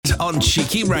on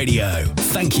Cheeky Radio.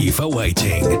 Thank you for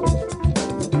waiting.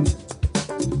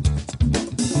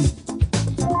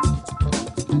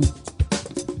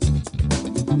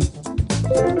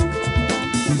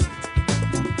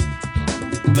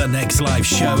 The next live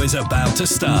show is about to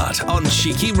start on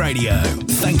Cheeky Radio.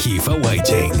 Thank you for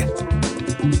waiting.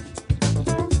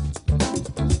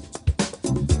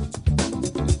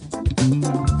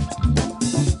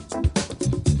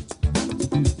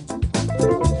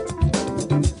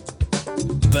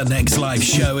 The next live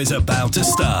show is about to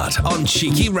start on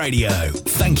Cheeky Radio.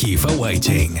 Thank you for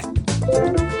waiting.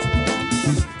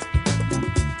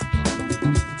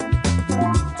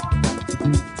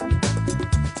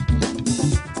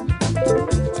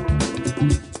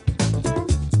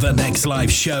 The next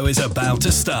live show is about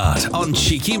to start on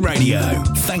Cheeky Radio.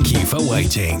 Thank you for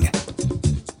waiting.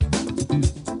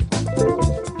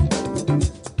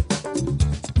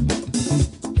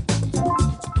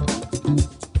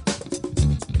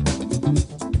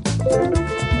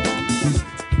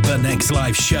 The next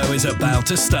live show is about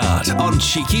to start on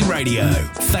Cheeky Radio.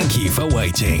 Thank you for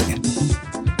waiting.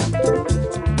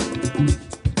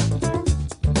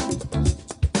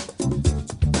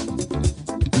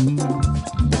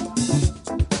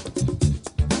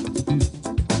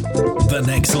 The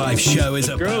next live show is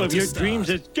about to start. Girl of your dreams,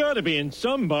 it's gotta be in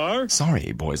some bar.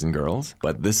 Sorry, boys and girls,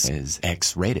 but this is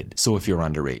X-rated. So if you're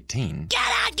under 18... Get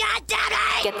out,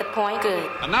 goddammit! Get the point? Good.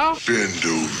 And now?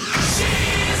 Bindu.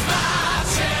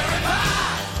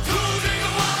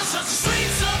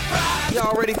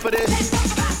 Y'all ready for this?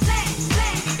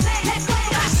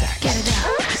 Get it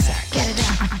out. Get it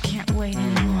out. I can't wait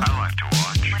anymore. I like to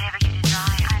watch. Whatever you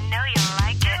desire. I know you'll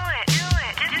like it. Do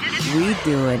it. We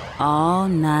do it all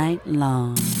night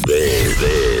long.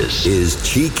 This is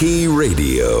Cheeky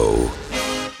Radio.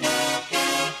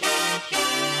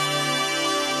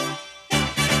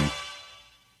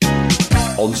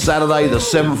 On Saturday, the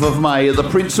 7th of May, at the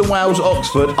Prince of Wales,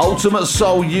 Oxford, Ultimate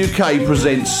Soul UK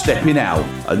presents Stepping Out,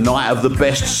 a night of the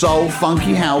best soul,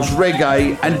 funky house,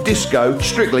 reggae and disco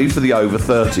strictly for the over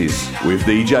 30s. With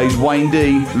DJs Wayne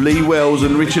D, Lee Wells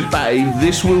and Richard Batty,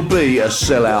 this will be a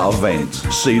sellout event.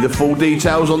 See the full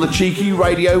details on the Cheeky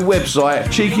Radio website,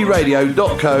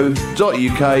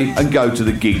 cheekyradio.co.uk, and go to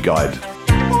the gig guide.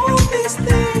 All these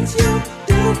things you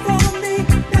do for me,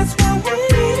 that's why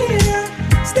we're here,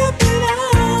 stepping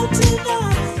out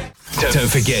tonight. Don't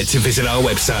forget to visit our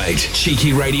website,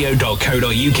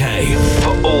 cheekyradio.co.uk,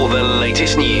 for all the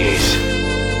latest news.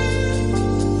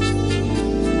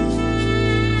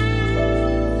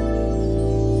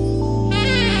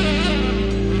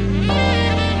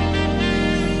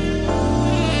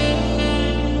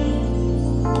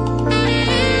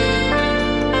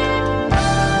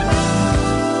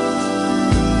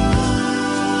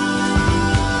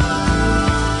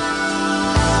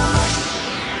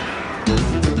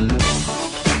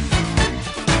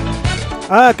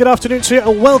 Good afternoon to you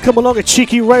and welcome along to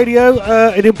Cheeky Radio,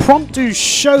 an impromptu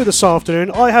show this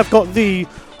afternoon. I have got the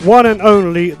one and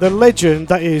only, the legend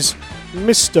that is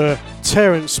Mr.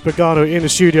 Terence Pagano in the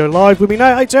studio live with me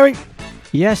now. Hey Terry.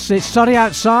 Yes, it's sunny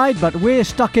outside, but we're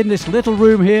stuck in this little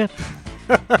room here.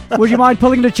 Would you mind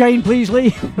pulling the chain, please,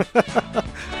 Lee?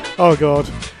 Oh God,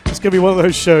 it's going to be one of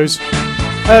those shows.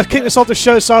 Kicking us off the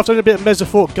show this afternoon, a bit of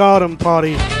Meserfort Garden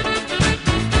Party.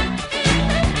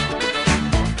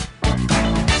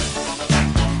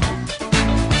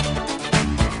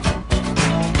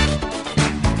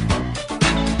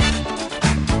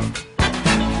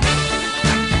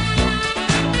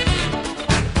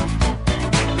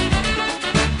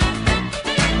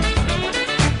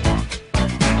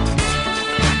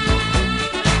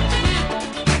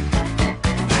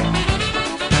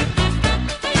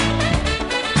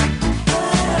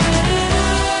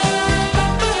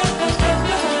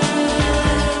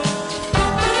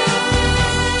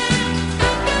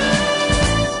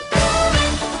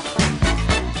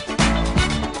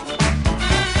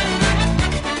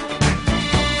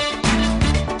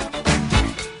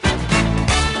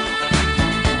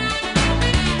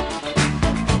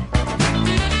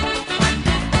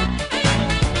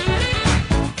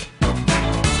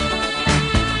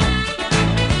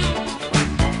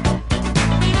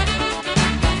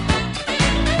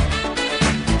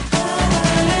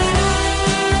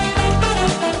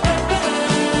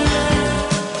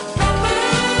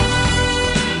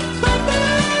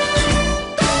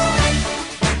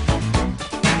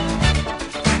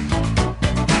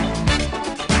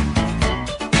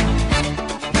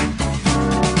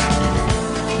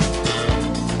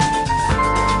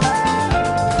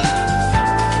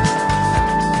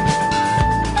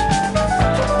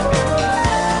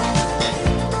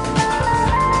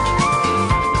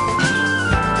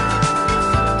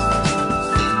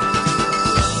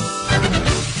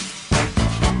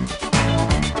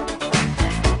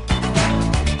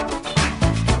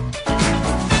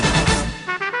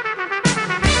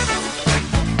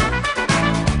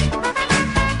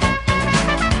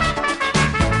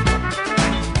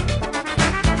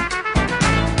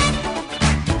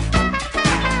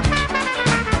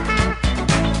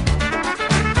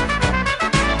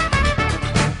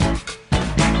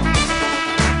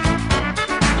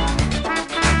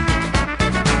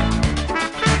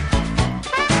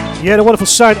 Yeah, the wonderful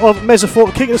sound of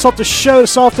Mesoform kicking us off the show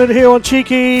this afternoon here on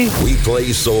Cheeky. We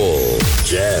play soul,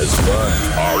 jazz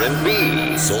funk,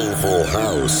 R&B, soulful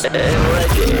house, and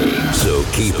reggae. So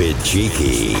keep it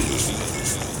cheeky.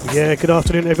 Yeah, good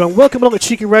afternoon, everyone. Welcome along to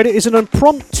Cheeky Radio. It's an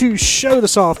impromptu show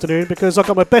this afternoon because I've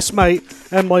got my best mate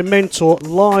and my mentor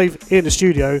live in the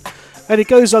studio. And he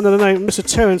goes under the name Mr.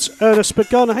 Terence Ernest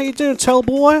Pagano. How you doing,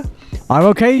 Tellboy? I'm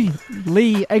okay.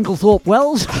 Lee Englethorpe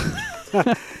Wells.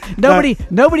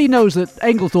 Nobody knows that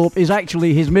Englethorpe is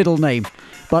actually his middle name.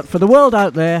 But for the world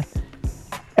out there,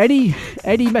 any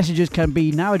messages can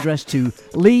be now addressed to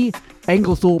Lee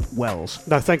Englethorpe Wells.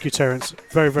 No, thank you, Terence.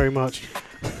 Very, very much.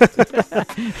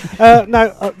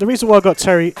 The reason why I got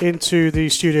Terry into the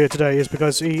studio today is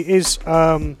because he is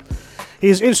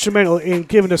instrumental in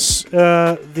giving us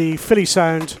the Philly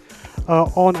sound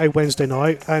on a Wednesday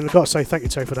night, and I've got to say thank you,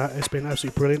 Terry, for that. It's been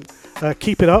absolutely brilliant.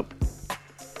 Keep it up.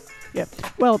 Yeah,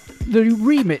 well, the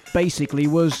remit basically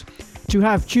was to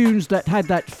have tunes that had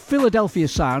that Philadelphia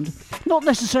sound, not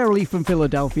necessarily from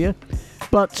Philadelphia,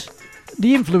 but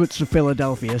the influence of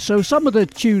Philadelphia. So some of the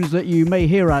tunes that you may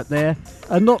hear out there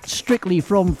are not strictly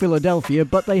from Philadelphia,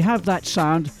 but they have that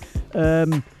sound,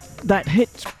 that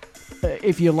hit,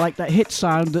 if you like, that hit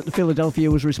sound that the Philadelphia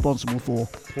was responsible for.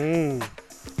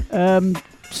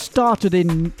 Started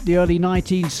in the early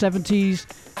 1970s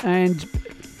and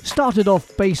started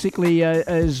off basically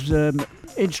as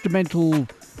instrumental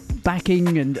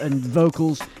backing and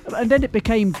vocals, and then it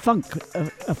became funk,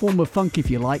 a form of funk,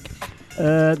 if you like.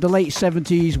 The late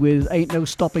 70s with Ain't No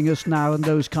Stopping Us Now and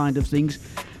those kind of things.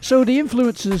 So the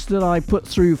influences that I put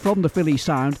through from the Philly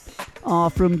sound are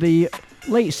from the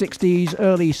late 60s,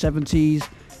 early 70s,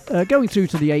 going through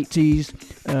to the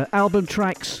 80s, album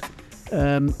tracks,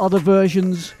 other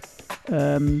versions,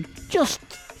 just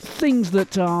things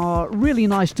that are really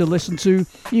nice to listen to.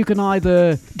 You can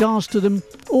either dance to them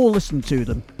or listen to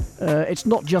them. It's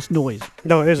not just noise.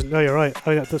 No, it isn't. No, you're right.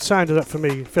 I mean, the sound of that for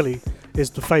me, Philly,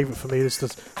 is the favourite for me. It's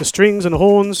the strings and the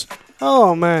horns.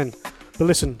 Oh, man. But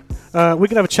listen, we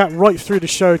can have a chat right through the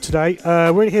show today.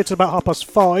 We're in here till about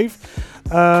 5:30.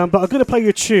 But I'm going to play you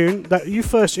a tune that you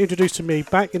first introduced to me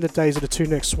back in the days of the Two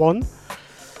Neck Swan.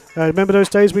 Remember those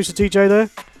days we used to DJ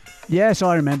there? Yes,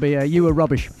 I remember. Yeah, you were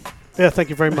rubbish. Yeah, thank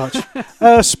you very much.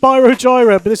 Spyro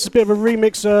Gyra, but this is a bit of a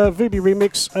remix, Voobie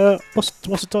remix. What's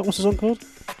the song called?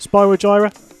 Spyro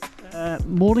Gyra?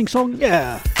 Morning Song?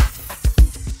 Yeah.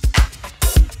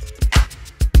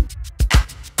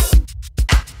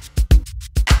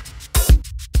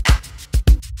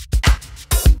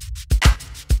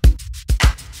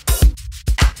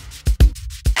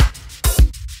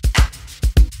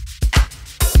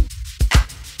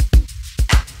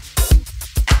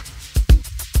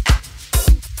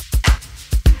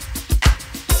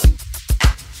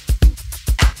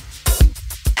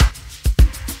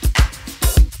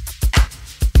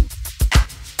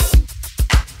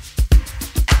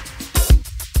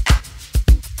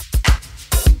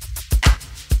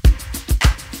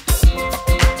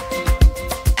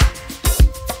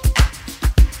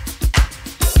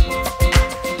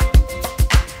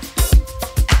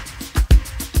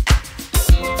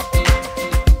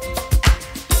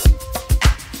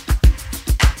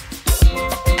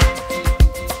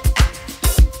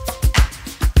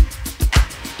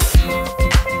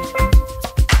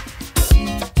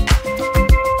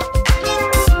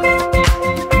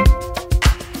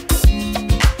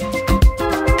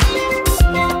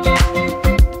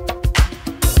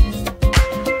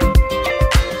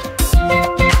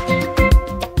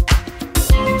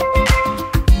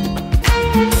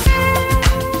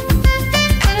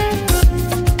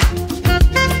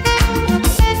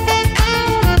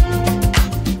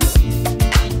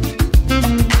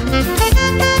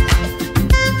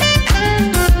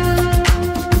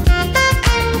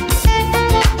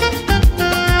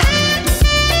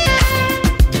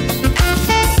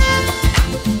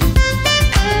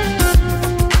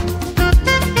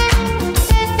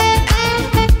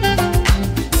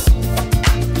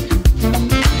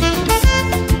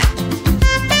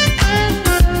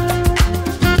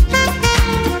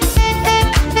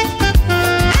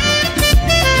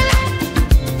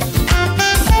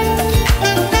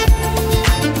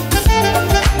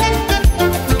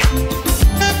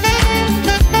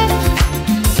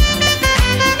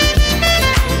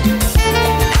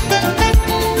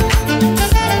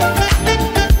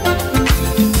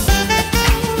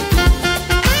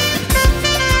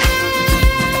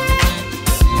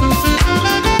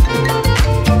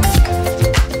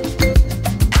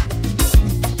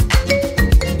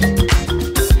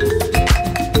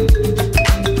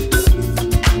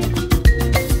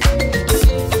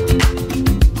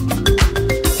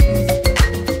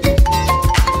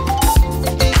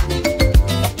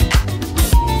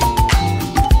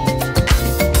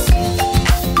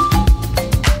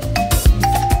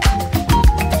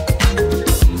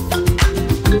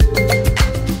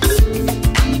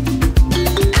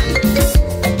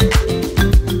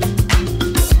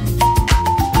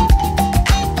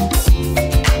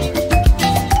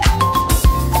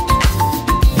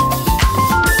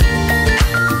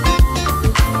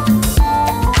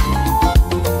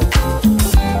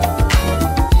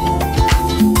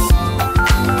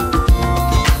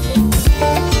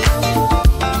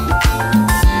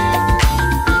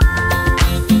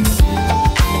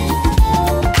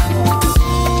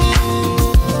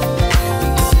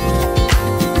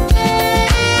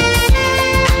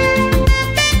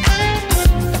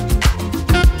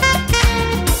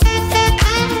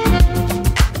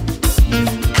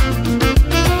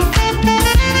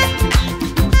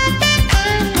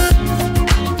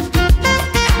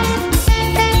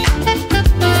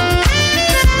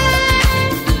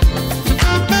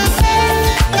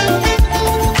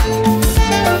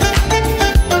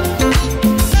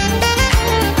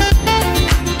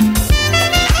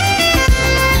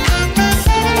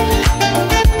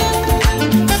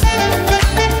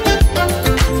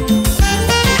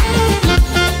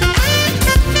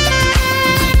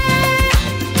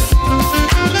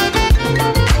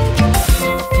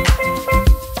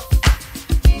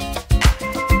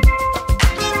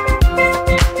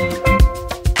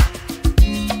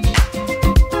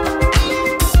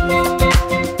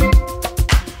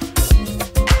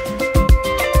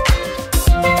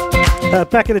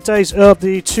 Back in the days of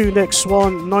the Two Neck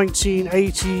Swan,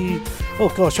 1980. Oh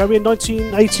gosh, are we in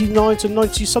 1989 to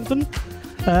 90 something?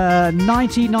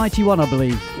 1991, I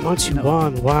believe.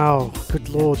 91. Wow, good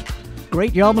lord.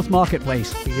 Great Yarmouth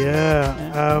Marketplace.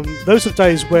 Yeah. Those are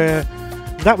days where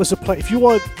that was the place. If you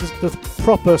wanted the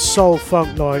proper soul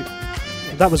funk night,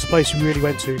 that was the place you really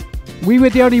went to. We were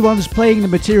the only ones playing the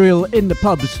material in the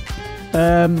pubs.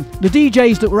 The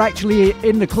DJs that were actually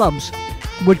in the clubs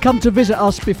would come to visit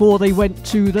us before they went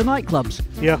to the nightclubs.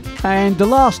 Yeah. And the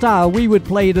last hour, we would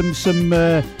play them some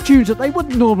tunes that they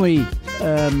wouldn't normally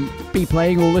be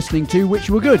playing or listening to,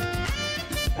 which were good.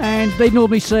 And they'd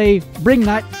normally say, bring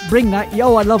that,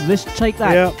 yo, I love this, take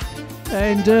that. Yeah.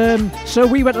 And so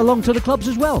we went along to the clubs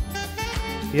as well.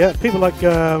 Yeah, people like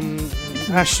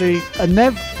Ashley and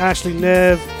Nev. Ashley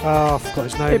Nev. Oh, I forgot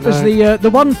his name. It was the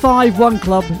 151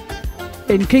 Club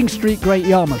in King Street, Great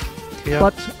Yarmouth. Yeah.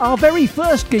 But our very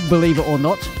first gig, believe it or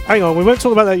not. Hang on, we won't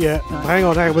talk about that yet. No. Hang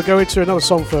on. We'll go into another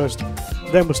song first.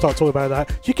 Then we'll start talking about that.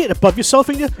 You're getting above yourself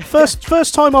in your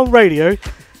first time on radio,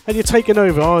 and you're taking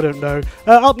over. I don't know.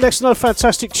 Up next, another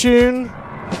fantastic tune.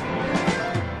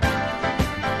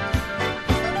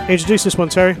 Introduce this one,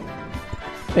 Terry.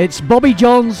 It's Bobby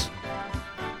John's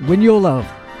Win Your Love.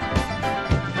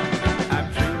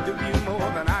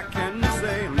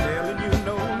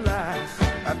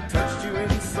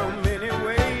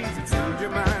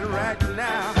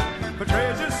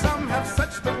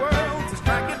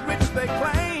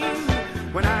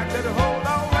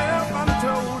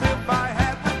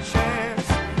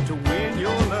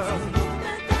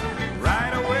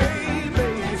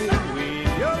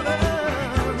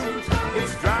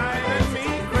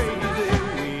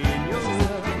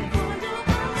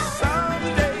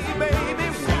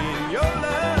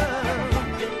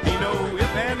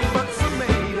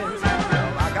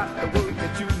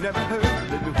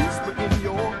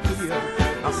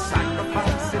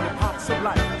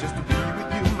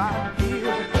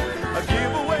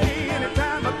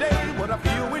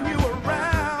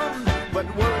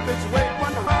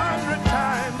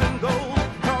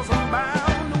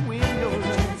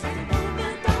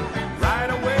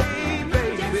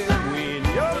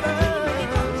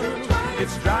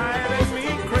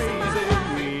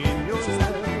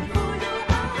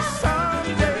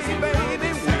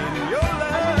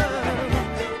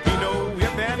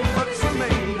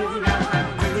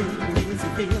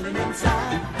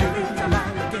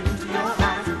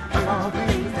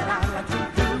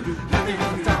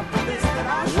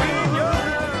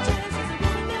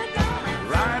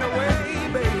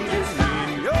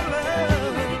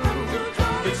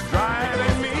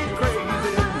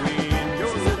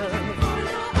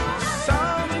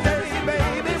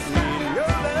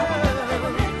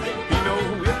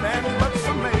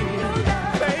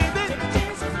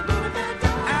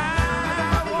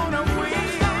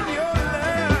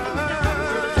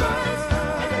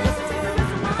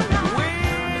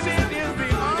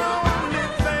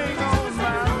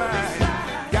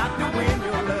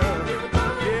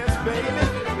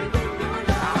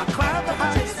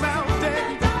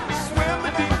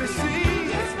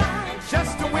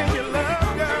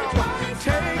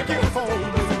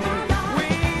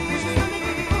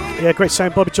 Yeah, great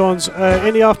sound, Bobby Johns.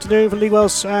 In the afternoon for Lee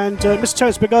Wells and Mr.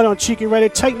 Terence Pagano on Cheeky Radio,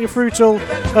 taking you through till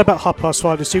about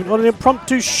 5:30 this evening on an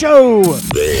impromptu show.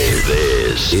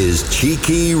 This is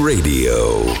Cheeky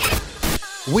Radio.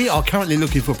 We are currently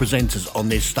looking for presenters on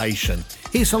this station.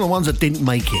 Here's some of the ones that didn't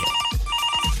make it.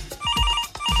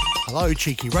 Hello,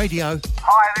 Cheeky Radio.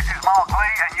 Hi, this is Mark Lee,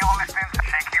 and you're listening to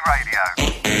Cheeky Radio.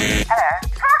 Hello.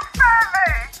 Trust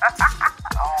Stanley.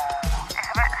 Oh, it's a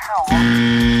bit sore.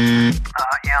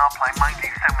 Yeah, I play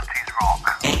mainly 70s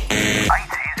rock.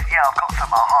 80s, yeah, I've got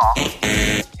some at heart.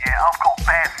 Yeah, I've got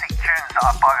bare sick tunes that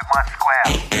I bow with my square.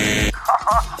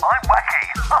 I'm wacky.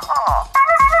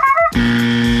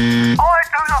 I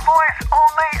do the voice on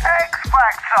the X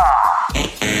Factor.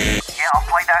 Yeah, I've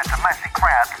played out to massive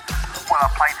crowds. Well, I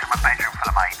played to my bedroom for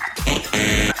the mates.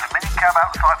 There's a minicab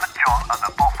outside for John, and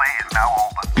the buffet is now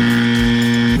open.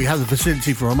 We have the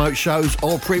facility for remote shows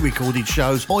or pre-recorded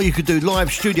shows, or you could do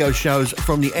live studio shows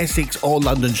from the Essex or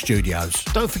London studios.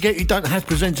 Don't forget, you don't have to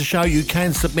present a show, you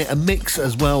can submit a mix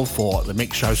as well for the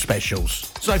Mix Show specials.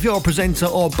 So if you're a presenter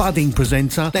or budding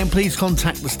presenter, then please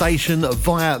contact the station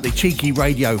via the Cheeky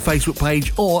Radio Facebook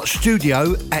page or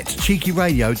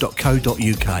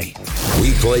studio@cheekyradio.co.uk.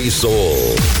 We play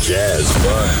soul, jazz,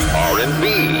 funk,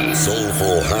 R&B,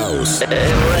 soulful house, and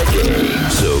reggae.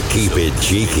 So keep it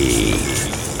cheeky.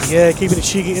 Yeah, keeping it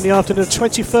cheeky in the afternoon,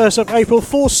 21st of April,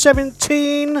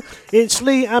 4:17. It's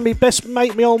Lee and me best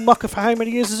mate, me old mucker, for how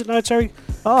many years is it now, Terry?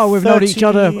 Oh, we've known each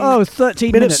other.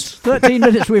 13 minutes. 13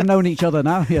 minutes we've known each other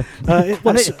now. Yeah.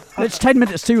 It's 10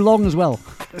 minutes too long as well.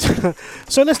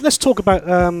 So let's talk about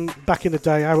back in the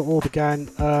day, how it all began.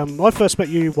 I first met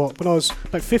you, when I was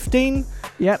about 15?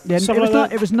 Yeah,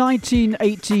 it was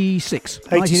 1986.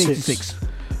 1986.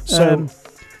 So...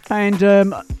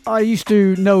 I used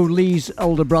to know Lee's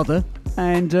older brother,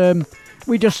 and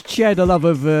we just shared a love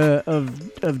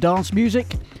of dance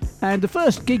music. And the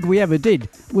first gig we ever did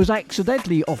was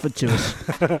accidentally offered to us.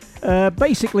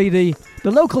 Basically, the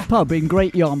local pub in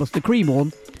Great Yarmouth, the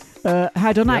Creamhorn,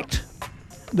 had an act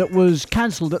that was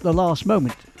cancelled at the last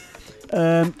moment.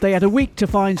 They had a week to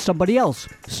find somebody else,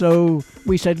 so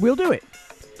we said we'll do it.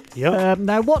 Yep.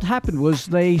 Now, what happened was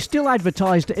they still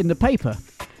advertised it in the paper.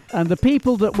 And the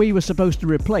people that we were supposed to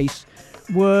replace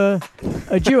were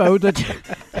a duo that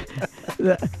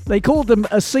they called them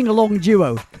a sing-along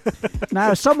duo.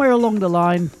 Now, somewhere along the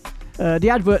line, the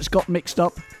adverts got mixed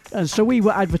up, and so we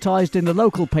were advertised in the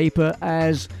local paper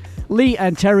as Lee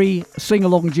and Terry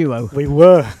sing-along duo. We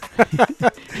were.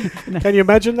 Can you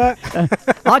imagine that?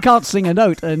 I can't sing a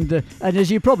note, and as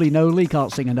you probably know, Lee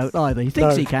can't sing a note either. He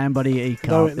thinks he can, but he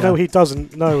can't. No, he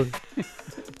doesn't. No.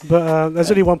 But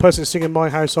there's only one person singing in my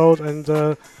household, and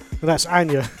that's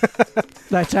Anya.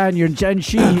 That's Anya, and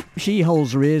she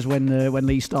holds her ears when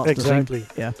Lee starts to sing. Exactly.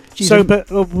 Yeah. But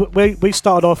we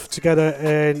started off together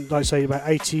in, like I say, about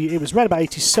 80. It was around about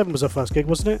 87 was our first gig,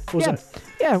 wasn't it? Was it?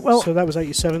 Yeah. Well, so that was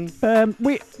 87. When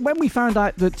we found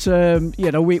out that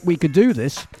we could do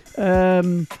this,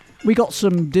 we got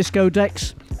some disco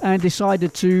decks and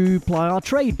decided to ply our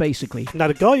trade, basically. Now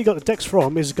the guy you got the decks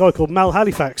from is a guy called Mal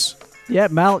Halifax. Yeah,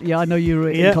 Mal. Yeah, I know you're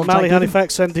in contact Mal with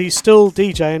Halifax, and he's still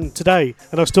DJing today,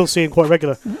 and I still see him quite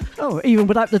regular. Oh, even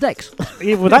without the decks.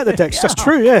 Even without the decks, that's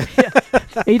true. Yeah.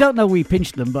 He don't know we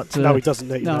pinched them, but no, he doesn't.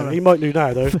 He might know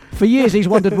now though. For years, he's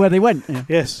wondered where they went. Yeah.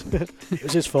 Yes, it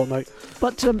was his fault, mate.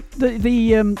 But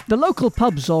the local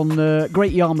pubs on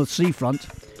Great Yarmouth seafront,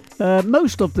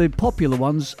 most of the popular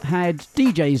ones had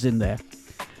DJs in there,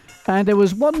 and there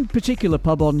was one particular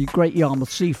pub on Great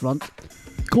Yarmouth seafront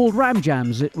called Ram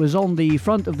Jams. It was on the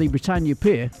front of the Britannia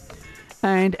Pier,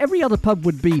 and every other pub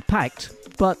would be packed,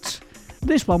 but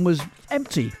this one was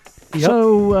empty. Yep.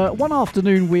 So one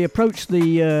afternoon we approached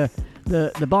the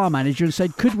bar manager and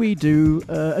said, could we do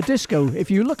a disco?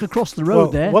 If you look across the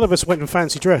road there... One of us went in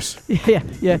fancy dress.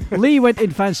 Yeah. Lee went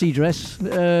in fancy dress.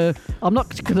 I'm not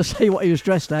going to say what he was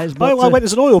dressed as, but... I went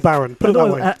as an oil baron, put it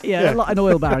that way. Like an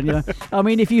oil baron, you know. I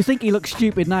mean, if you think he looks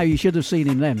stupid now, you should have seen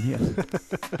him then.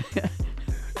 Yeah.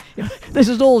 This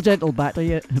is all gentle banter,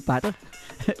 you know.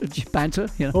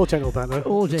 All gentle banter.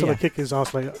 Until I kick his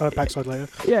ass later, backside later.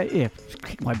 Yeah,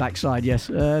 kick my backside, yes.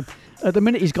 At the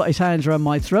minute he's got his hands around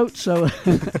my throat, so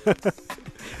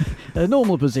a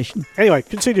normal position. Anyway,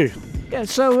 continue. Yeah,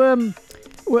 so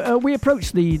we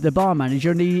approached the bar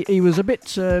manager, and he was a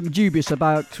bit dubious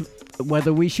about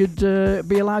whether we should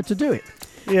be allowed to do it.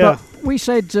 Yeah. But we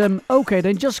said, okay,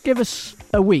 then just give us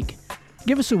a week.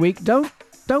 Give us a week.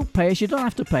 Don't pay us. You don't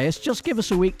have to pay us. Just give us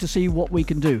a week to see what we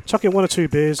can do. Chuck in 1 or 2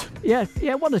 beers. Yeah,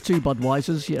 1 or 2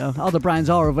 Budweisers. You know, other brands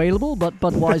are available, but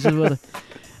Budweiser were.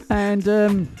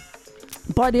 And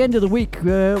by the end of the week,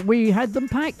 we had them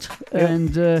packed,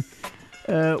 and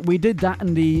we did that.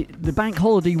 And the bank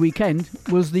holiday weekend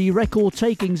was the record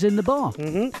takings in the bar.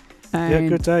 Mm-hmm. And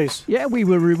good days. Yeah, we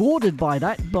were rewarded by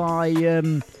that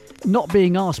by. Not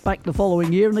being asked back the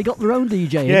following year, and they got their own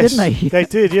DJ, didn't they? They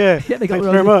did, yeah. They got Thank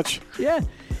you very much. Yeah.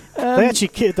 They actually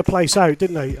kitted the place out,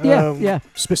 didn't they? Yeah.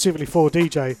 Specifically for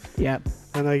DJ. Yeah.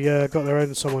 And they got their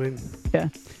own someone in. Yeah.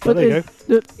 But there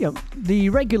you go. The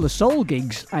regular soul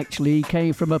gigs actually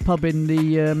came from a pub in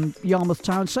the Yarmouth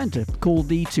Town Centre called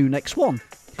the Two Next One.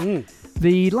 Mm.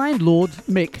 The landlord,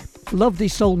 Mick, loved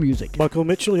his soul music. Michael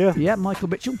Mitchell, yeah. Yeah, Michael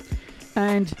Mitchell.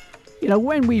 And... you know,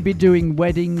 when we'd be doing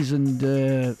weddings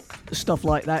and stuff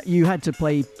like that, you had to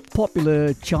play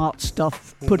popular chart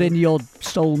stuff, put in the odd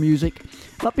soul music.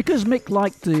 But because Mick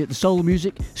liked the soul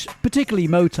music, particularly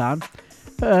Motown,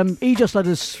 he just let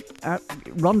us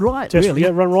run riot, really. Yeah,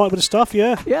 run riot with the stuff,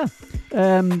 yeah. Yeah.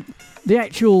 The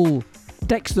actual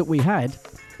decks that we had,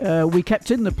 we kept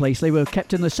in the place. They were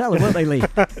kept in the cellar, weren't they, Lee?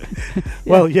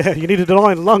 Well, yeah, you needed an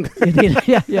iron lung.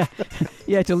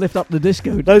 Yeah, to lift up the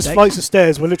disco. Those decks. flights of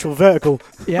stairs were literal vertical.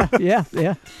 Yeah.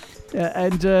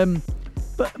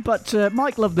 But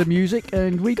Mike loved the music,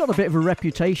 and we got a bit of a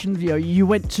reputation. You know, you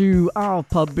went to our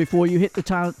pub before you hit the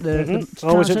town. I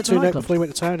always went to Neck before you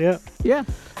went to town. Yeah. Yeah.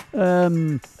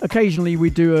 Occasionally we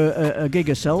do a gig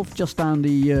ourselves just down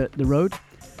the road.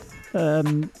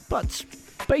 But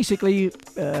basically,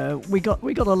 we got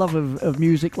a love of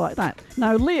music like that.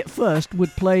 Now, Lee at first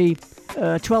would play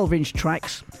 12-inch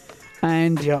tracks,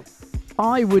 and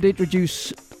I would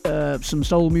introduce some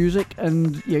soul music,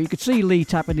 and you could see Lee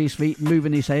tapping his feet and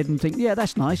moving his head and think, yeah,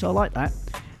 that's nice, I like that.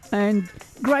 And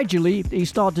gradually, he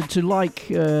started to like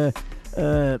the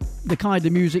kind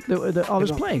of music that I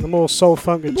was playing. The more soul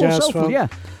funk and jazz soulful, funk. yeah.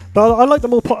 But I like the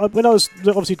more when I was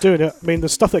obviously doing it. I mean, the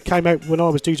stuff that came out when I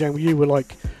was DJing with you were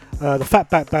like the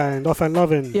Fatback Band, I Found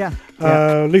Lovin',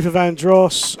 Luther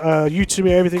Vandross, You To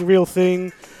Me, Everything Real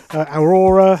Thing,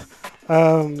 Aurora,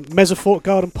 Mesafort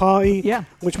Garden Party,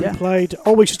 which we played.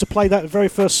 Always used to play that very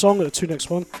first song at the 2 Next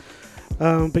One.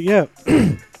 But yeah.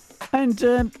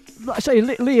 And like I say,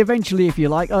 Lee eventually, if you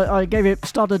like, I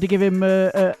started to give him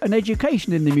an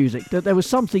education in the music, that there was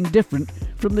something different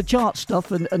from the chart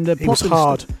stuff and the He was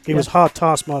hard. stuff. He was hard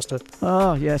taskmaster.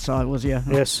 Oh, yes, I was, yeah.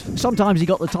 Yes. Sometimes he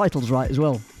got the titles right as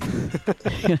well.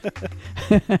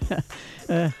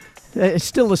 It's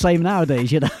still the same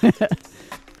nowadays, you know.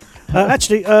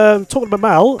 Actually, talking about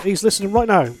Mal, he's listening right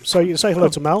now, so you can say hello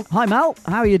to Mal. Hi, Mal.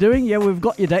 How are you doing? Yeah, we've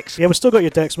got your decks. Yeah, we've still got your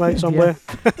decks, mate, somewhere.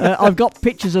 I've got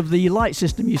pictures of the light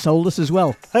system you sold us as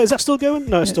well. Is that still going?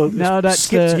 No, it's still that's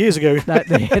skipped years ago.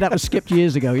 that was skipped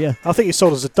years ago, yeah. I think you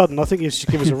sold us a dud, and I think you should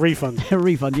give us a refund. A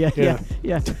refund, yeah.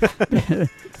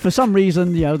 For some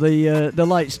reason, the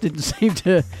lights didn't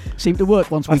seem to work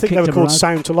once we I think kicked they were them called around.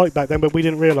 Sound to Light back then, but we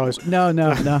didn't realise. No.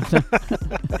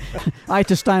 I had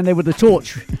to stand there with a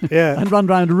torch and run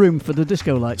around the room for the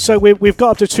disco lights. So we've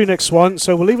got up to 2 Next One,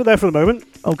 so we'll leave it there for the moment.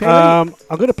 Okay. I'm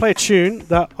going to play a tune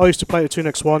that I used to play at 2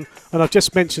 Next One, and I've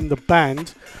just mentioned the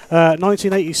band.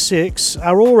 1986,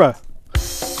 Aurora.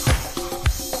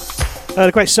 The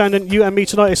great sound and you and me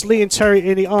tonight. It's Lee and Terry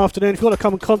in the afternoon. If you want to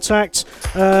come in contact,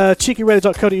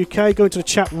 cheekyradio.co.uk, go into the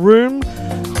chat room.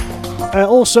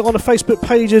 Also on the Facebook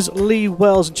pages, Lee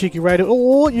Wells and Cheeky Radio,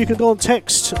 or you can go on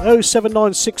text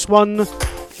 07961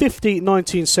 50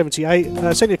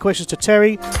 1978. Send your questions to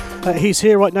Terry. He's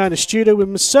here right now in the studio with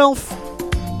myself.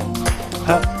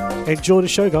 Enjoy the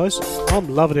show, guys.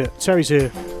 I'm loving it. Terry's here.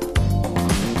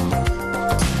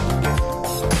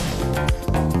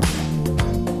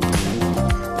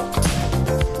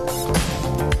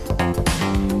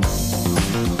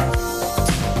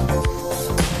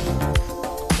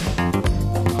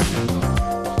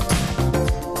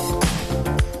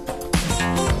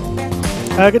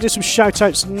 I'm going to do some shout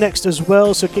outs next as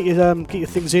well, so get your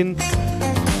things in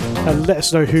and let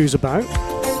us know who's about.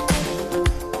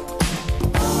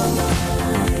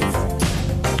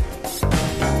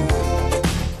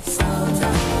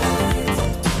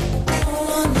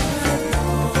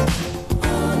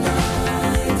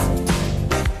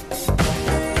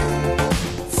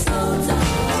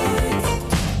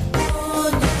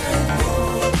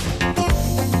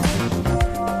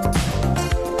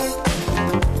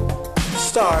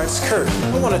 Kurt,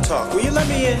 I want to talk. Will you let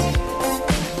me in?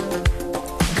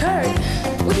 Kurt,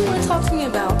 what do you want to talk to me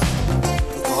about?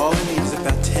 All I need is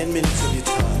about 10 minutes of your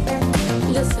time.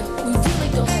 Listen, we really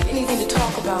don't have anything to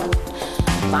talk about.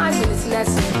 5 minutes and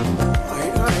that's it.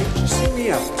 All right, just hear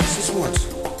me out, just this once.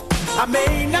 I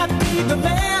may not be the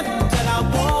man that I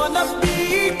want to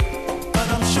be, but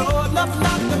I'm sure enough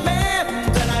not the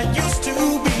man that I used to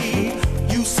be.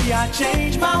 You see, I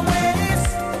changed my ways,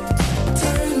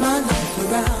 turned my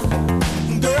life around.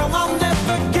 Girl, I'll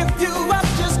never give you up,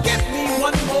 just give me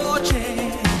one more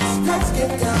chance. Let's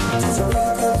get down to some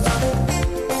real good loving.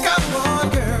 Come on,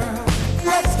 girl.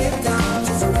 Let's get down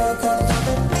to some real good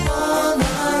loving. All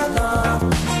night long.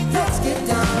 Let's get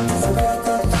down to some real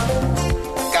good loving.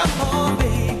 Come on,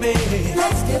 baby.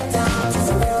 Let's get down to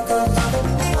some real good loving.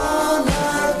 All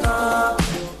night long.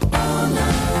 All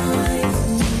night.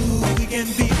 Ooh, we can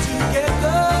be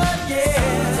together, yeah.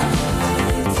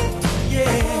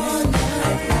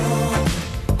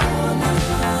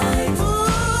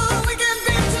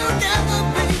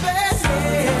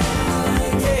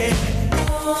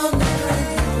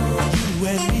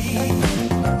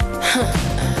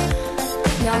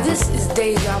 Now this is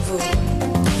deja vu.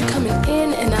 You're coming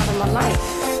in and out of my life.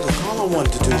 Look, all I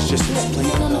wanted to do is just explain.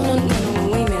 No,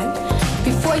 wait a minute.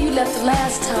 Before you left the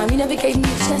last time, you never gave me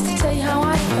a chance to tell you how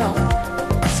I felt.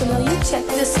 So now you check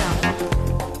this out.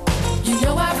 You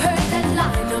know I've heard that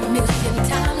line a million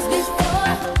times before,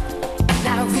 and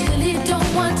I really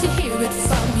don't want to hear it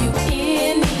from you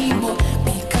anymore,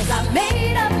 because I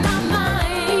made up my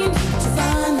mind to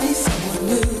find me someone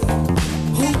new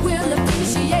who will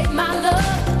appreciate my love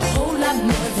a whole lot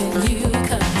more than you,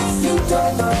 'cause you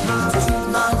don't know how to treat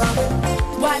my loving.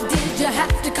 Why did you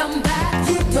have to come back?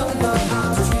 You don't know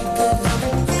how to treat good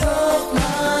loving. You broke my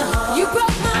heart. You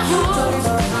broke my heart.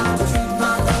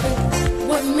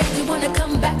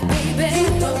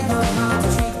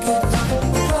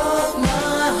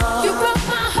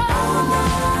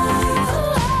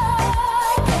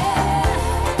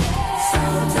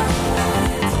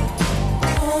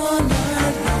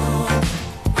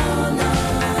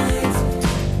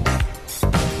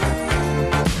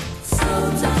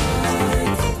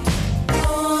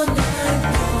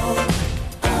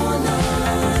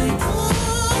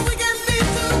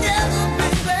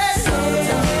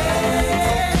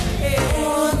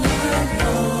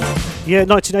 Yeah,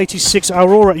 1986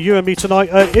 Aurora, you and me tonight.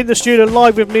 In the studio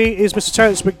live with me is Mr.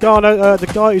 Terence McGarno. The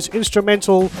guy is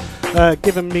instrumental,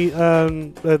 giving me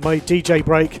my DJ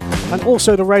break, and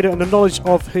also the radio, and the knowledge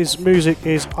of his music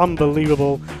is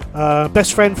unbelievable.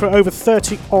 Best friend for over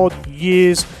 30 odd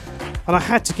years, and I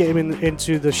had to get him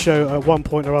into the show at one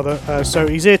point or other. So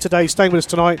he's here today, staying with us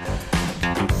tonight.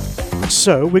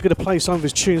 So we're going to play some of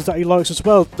his tunes that he likes as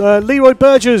well. Leroy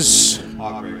Burgess.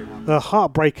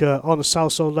 Heartbreaker on the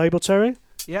South Soul label, Terry.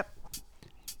 Yep.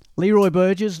 Leroy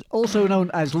Burgess, also known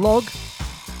as Log,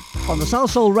 on the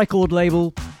South Soul record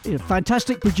label. A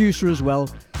fantastic producer as well.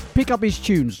 Pick up his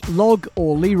tunes, Log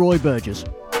or Leroy Burgess.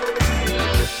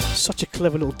 Such a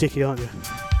clever little dickie, aren't you?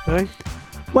 Eh?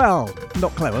 Well,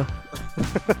 not clever.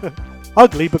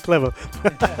 Ugly, but clever.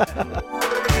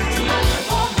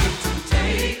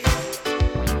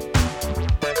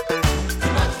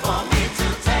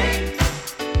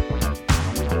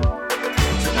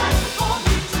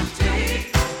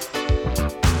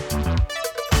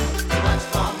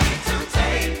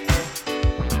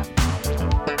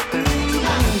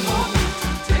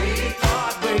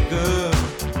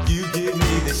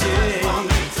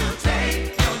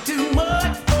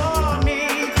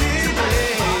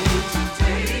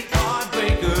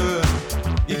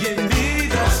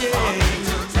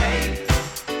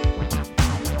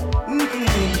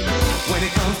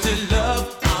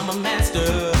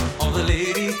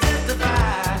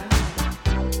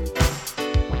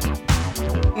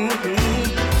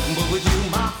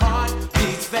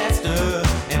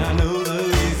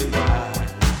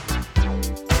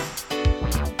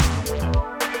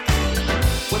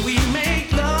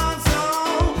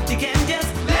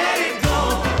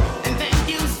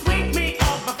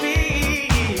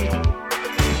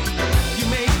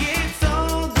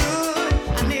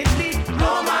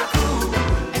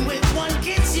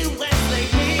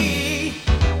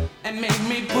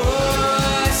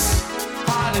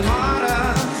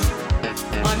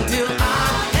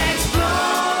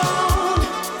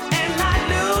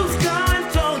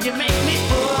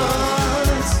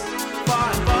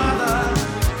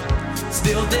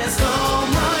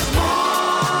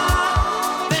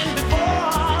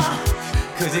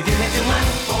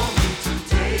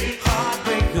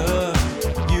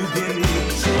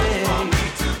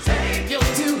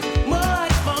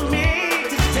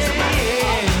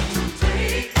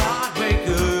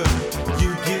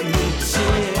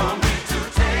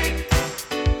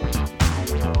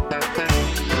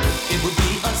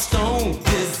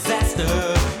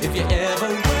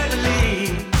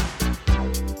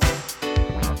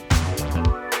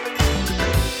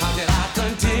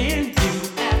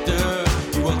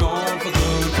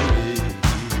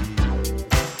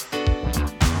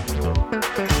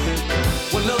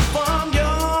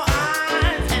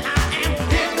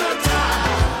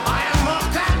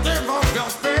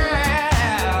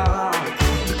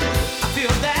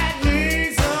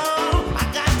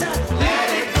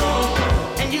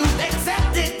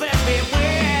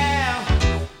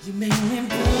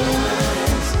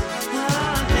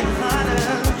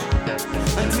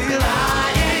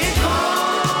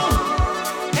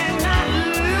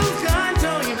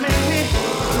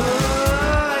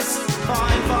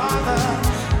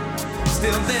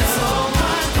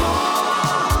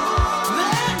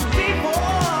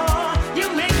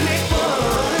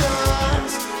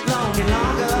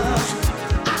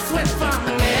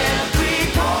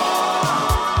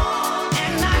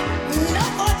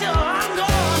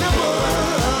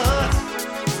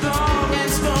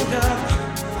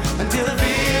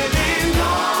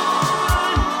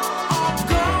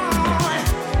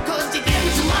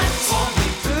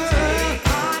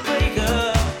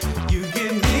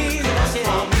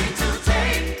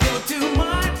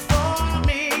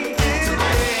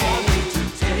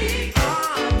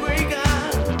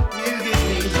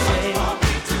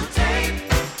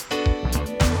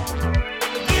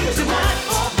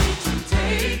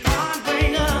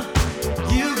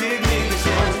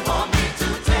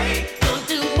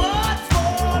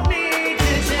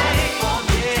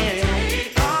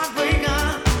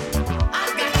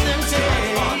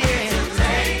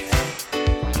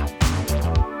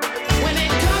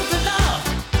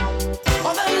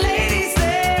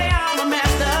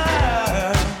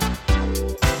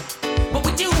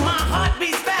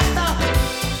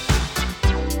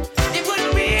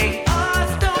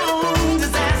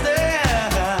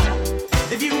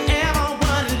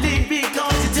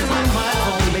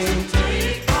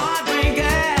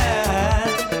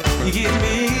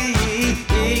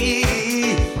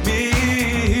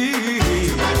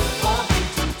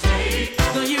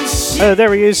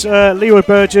 There he is, Leroy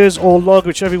Burgess, or Log,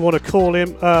 whichever you want to call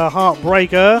him,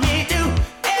 Heartbreaker.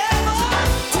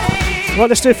 Right,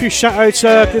 let's do a few shout-outs.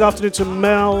 Good afternoon to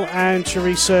Mel and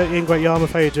Teresa in Great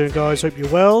Yarmouth. How you doing, guys? Hope you're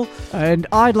well. And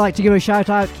I'd like to give a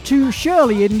shout-out to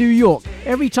Shirley in New York.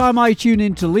 Every time I tune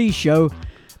into Lee's show,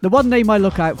 the one name I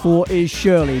look out for is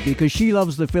Shirley because she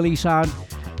loves the Philly sound.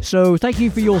 So thank you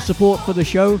for your support for the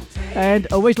show and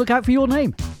always look out for your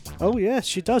name. Oh, yes,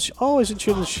 she does. She always in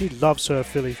tune. She loves her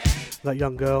Philly, that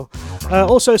young girl.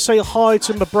 Also say hi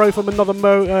to my bro from another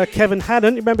Mo, Kevin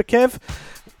Hannon. You remember Kev?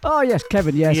 Oh, yes,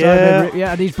 Kevin, yes. Yeah. I remember it.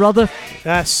 Yeah, and his brother.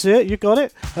 That's it, you got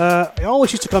it. He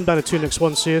always used to come down to 2 Next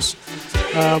One, see us.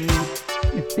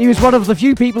 He was one of the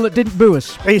few people that didn't boo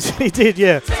us. He did,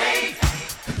 yeah.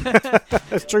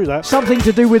 That's true, that. Something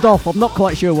to do with off. I'm not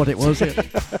quite sure what it was. Good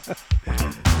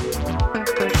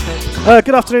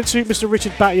afternoon to Mr.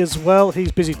 Richard Batty as well.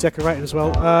 He's busy decorating as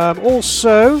well.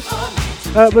 Also,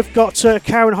 we've got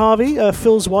Karen Harvey,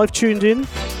 Phil's wife, tuned in.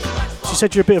 She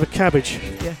said you're a bit of a cabbage.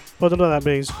 Yeah. Well, I don't know what that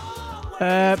means.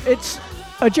 It's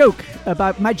a joke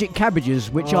about magic cabbages,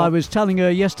 which I was telling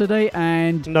her yesterday,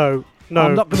 and no,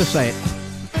 I'm not going to say it.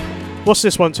 What's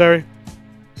this one, Terry?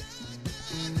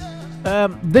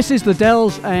 This is the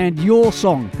Dells and Your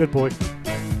Song. Good boy.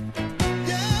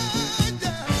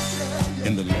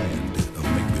 In the land of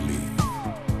make-believe,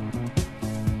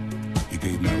 you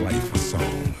gave my life a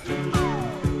song,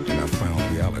 and I found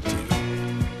reality.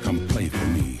 Come play for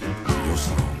me your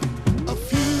song. A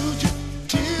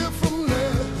fugitive from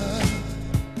love.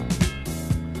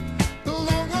 The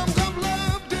long arms of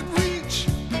love did reach,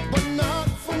 but not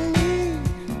for me.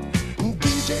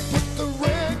 DJ put the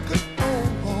record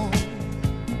on.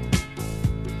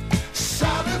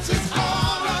 Silence is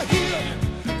all I hear,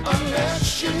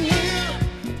 unless you're near.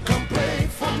 Come play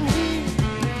for me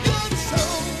your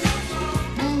song,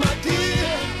 my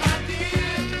dear.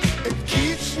 It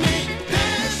keeps me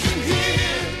dancing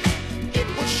here. It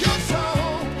was your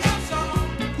song,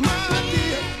 my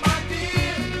dear.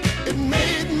 It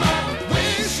made my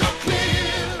way so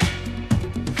clear.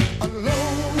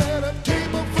 Alone at a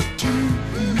table for two,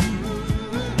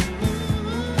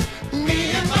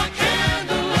 me and my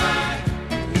candlelight.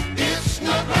 It's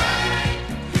not right.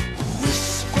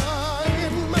 Whisper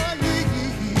in my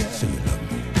ear. Say you love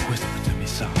me. Whisper to me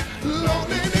soft.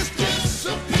 Loneliness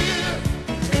disappear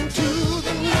into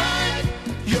the night.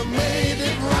 You made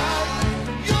it right.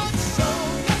 Your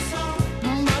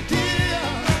song, my dear.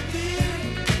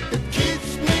 It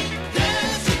keeps me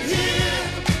dancing here.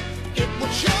 It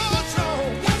was your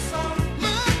song,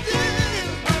 my dear.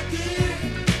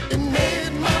 It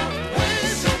made my way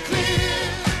so clear.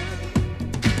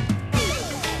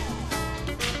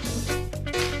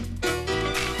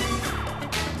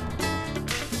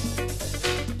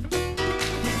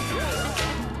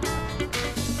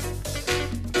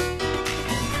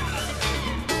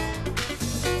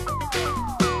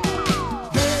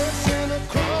 Dancing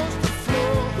across the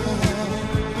floor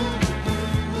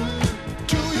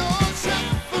to your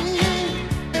symphony.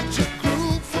 It's a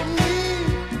groove for me.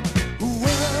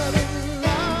 Whirling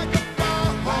like a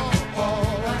ball.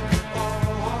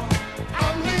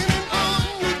 I'm leaning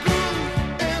on your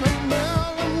groove in a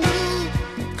melody.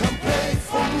 Come play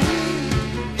for me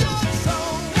your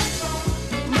song,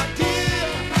 my dear.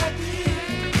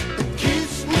 It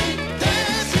keeps me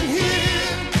dancing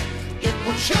here. It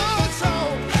was your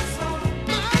song,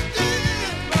 my dear.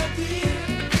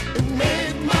 It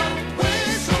made my way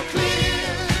so clear.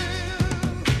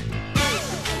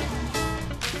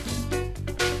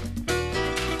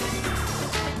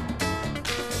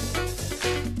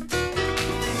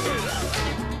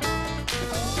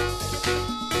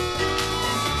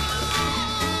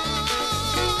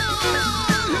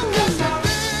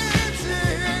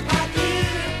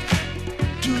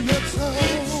 To your song,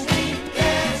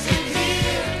 dancing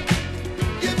here.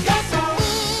 You got to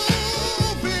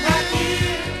move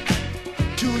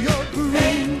to your groove.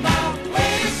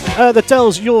 The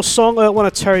Dells, Your Song, one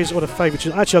of favourite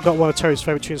tunes. Actually, I've got one of Terry's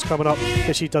favourite tunes coming up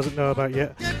that she doesn't know about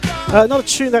yet. Another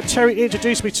tune that Terry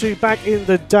introduced me to back in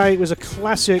the day was a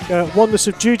classic, Oneness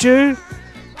of Juju.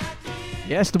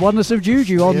 Yes, the Oneness of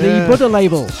Juju on Yeah. the Buddha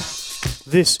label.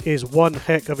 This is one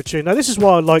heck of a tune. Now, this is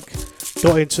why I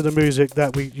got into the music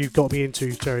that you got me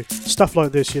into, Terry. Stuff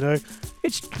like this, you know.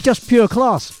 It's just pure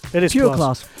class. It is pure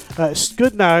class. It's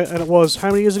good now, and it was how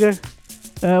many years ago?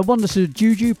 Oneness of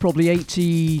Juju, probably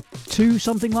 82,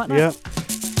 something like that. Yeah.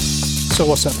 So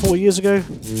what's that, 4 years ago?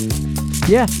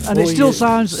 Yeah, and it 4 still years.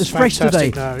 sounds as fresh today.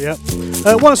 Fantastic now,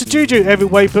 yeah. Oneness of Juju, Every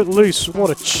Way But Loose.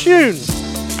 What a tune!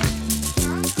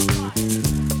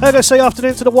 I'm going to say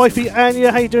afternoon to the wifey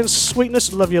Anya. How you doing,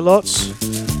 sweetness? Love you lots.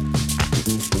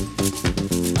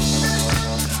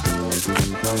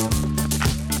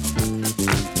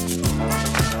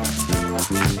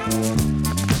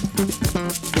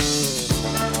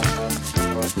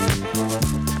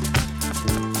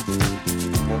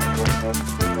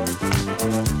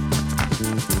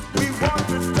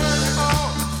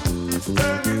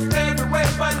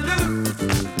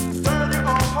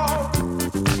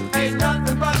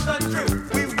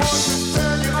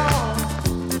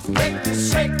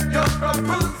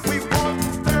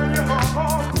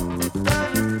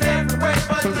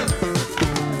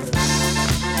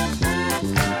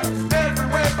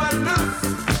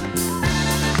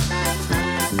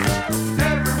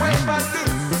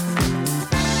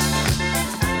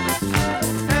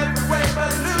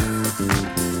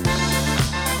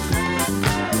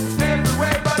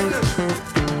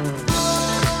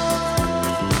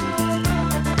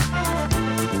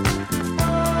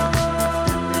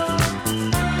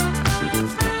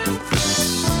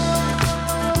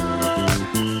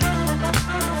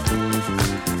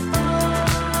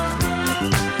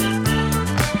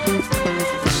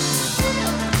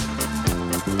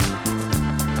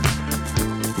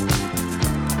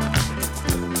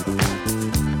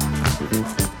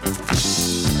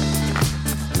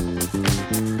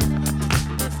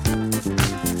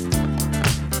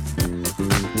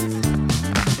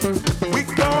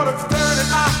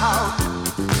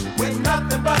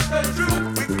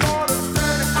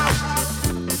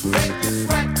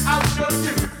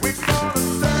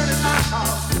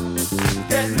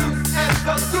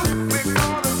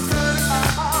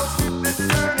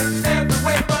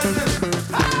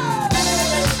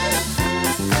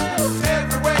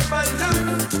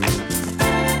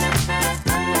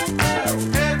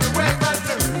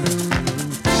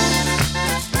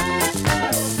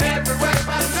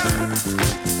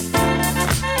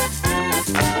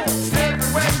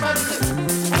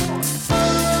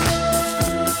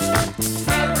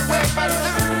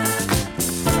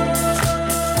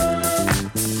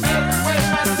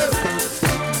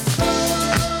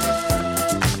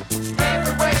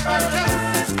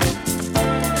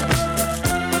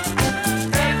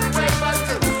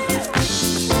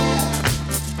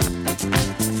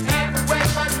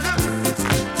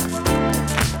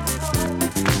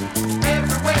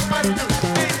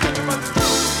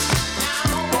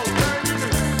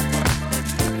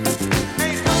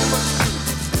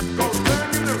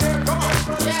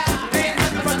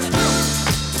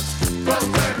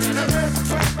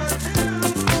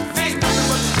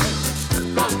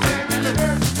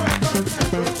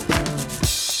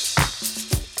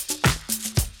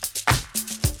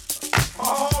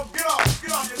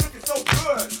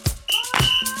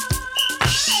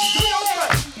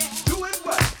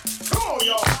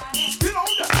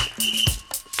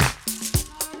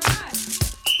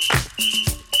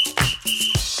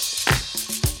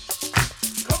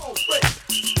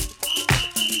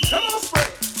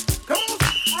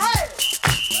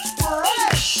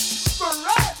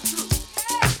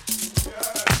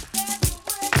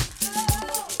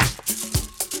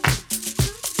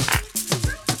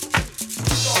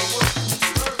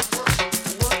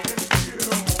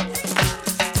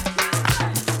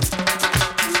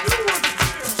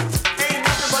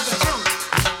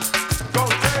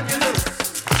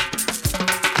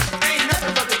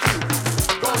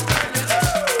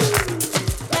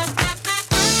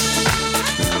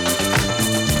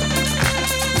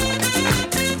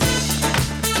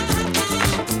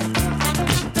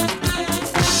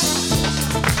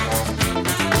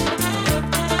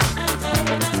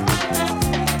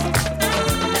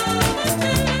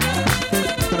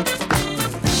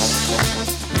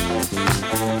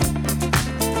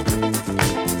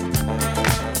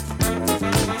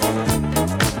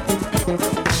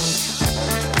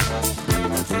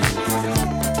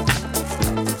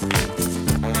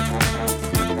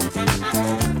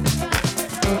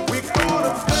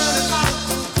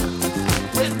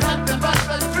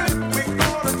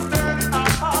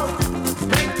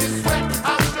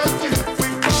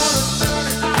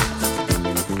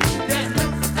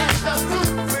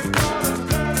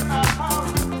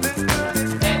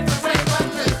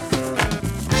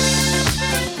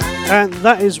 And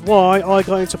that is why I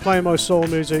got into playing my soul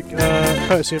music,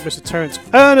 courtesy of Mr. Terence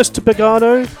Ernest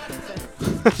Pagano.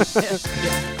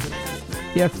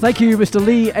 Yeah, thank you, Mr.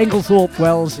 Lee Englethorpe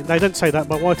Wells. They didn't say that,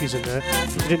 my wifey's in there.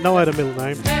 She didn't know I had a middle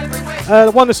name.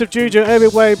 The Oneness of Juju, every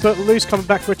way but loose, coming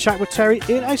back for a chat with Terry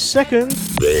in a second.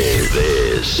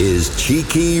 This is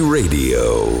Cheeky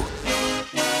Radio.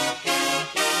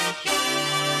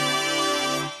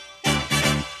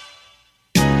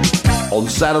 On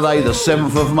Saturday, the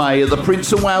 7th of May, at the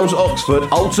Prince of Wales, Oxford,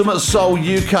 Ultimate Soul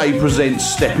UK presents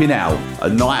Stepping Out, a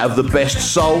night of the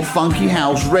best soul, funky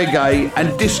house, reggae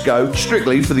and disco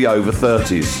strictly for the over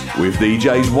 30s. With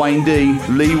DJs Wayne D,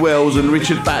 Lee Wells and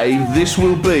Richard Batty, this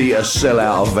will be a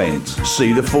sellout event.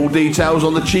 See the full details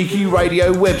on the Cheeky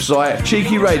Radio website,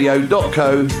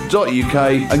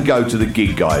 cheekyradio.co.uk, and go to the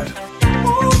gig guide.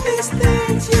 All these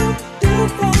things you do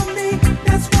for me,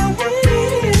 that's why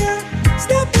we're here,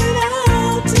 stepping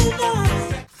out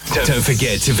tonight. Don't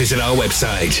forget to visit our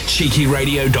website,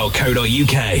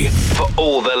 cheekyradio.co.uk, for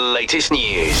all the latest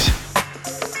news.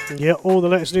 Yeah, all the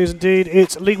latest news indeed.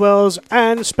 It's Lee Wells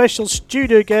and special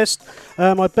studio guest,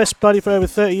 my best buddy for over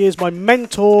 30 years, my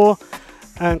mentor,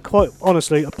 and quite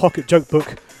honestly, a pocket joke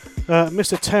book,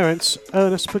 Mr. Terence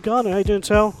Ernest Pagano. How you doing,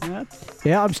 Tel?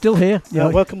 Yeah, I'm still here.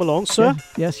 Welcome along, sir.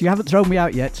 Yes, you haven't thrown me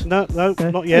out yet. No,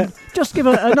 not yet. Just give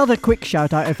another quick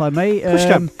shout out, if I may,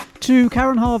 to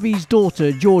Karen Harvey's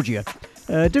daughter, Georgia.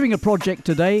 Doing a project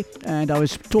today, and I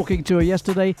was talking to her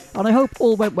yesterday, and I hope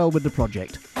all went well with the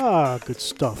project. Ah, good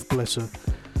stuff, bless her.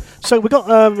 So we got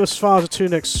as far as the Two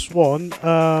Neck Swan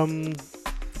for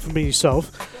me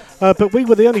yourself, but we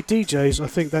were the only DJs, I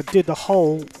think, that did the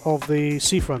whole of the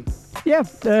seafront. Yeah,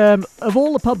 of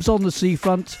all the pubs on the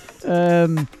seafront,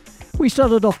 we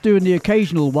started off doing the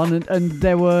occasional one, and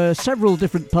there were several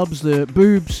different pubs: the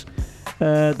Boobs,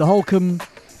 the Holcomb,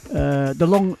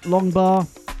 the Long Bar,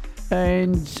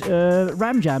 and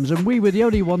Ram Jams, and we were the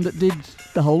only one that did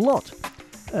the whole lot.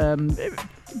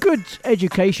 Good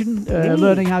education,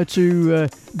 learning how to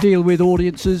deal with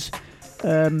audiences,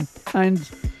 and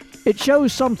it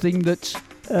shows something that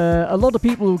a lot of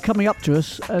people were coming up to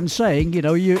us and saying,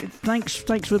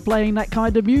 thanks for playing that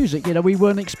kind of music. We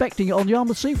weren't expecting it on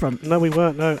Yarmouth Seafront. No, we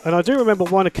weren't. No, and I do remember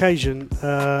one occasion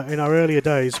in our earlier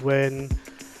days when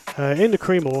in the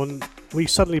Creamhorn we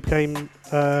suddenly became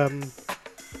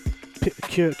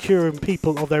curing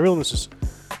people of their illnesses.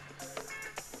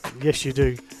 Yes, you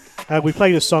do. We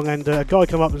played a song, and a guy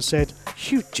came up and said,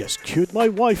 "You just cured my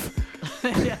wife."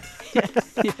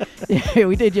 Yeah,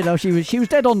 we did. She was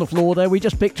dead on the floor there. We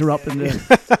just picked her up and.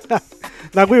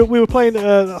 Now we were playing.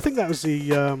 I think that was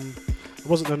the. It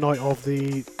wasn't the night of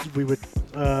the. We were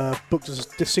booked as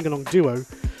a sing-along duo.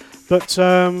 But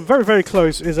very, very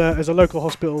close is a local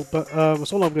hospital. But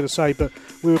that's all I'm going to say. But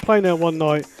we were playing there one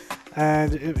night,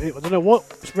 and I don't know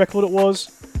what record it was,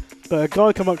 but a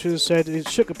guy came up to us and said, he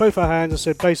shook both our hands and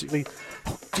said, basically,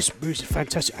 "Oh, this music is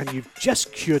fantastic, and you've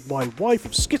just cured my wife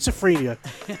of schizophrenia."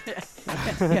 Yeah.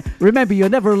 Remember, you're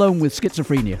never alone with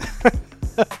schizophrenia.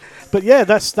 But yeah,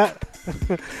 that's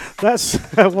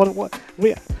what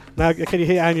we. Now, can you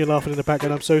hear Anya laughing in the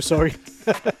background? I'm so sorry.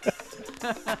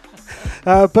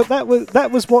 But that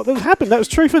was what happened. That was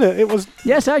truth, isn't it? It was.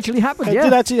 Yes, it actually happened. It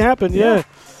did actually happen. Yeah.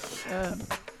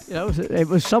 It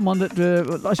was someone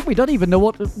that we don't even know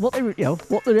what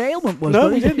their ailment was. No,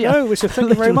 we didn't know. We said thank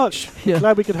you very much. Yeah.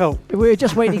 Glad we could help. We're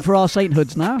just waiting for our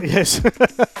sainthoods now. Yes.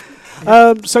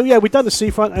 So yeah, we'd done the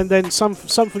seafront, and then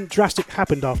something drastic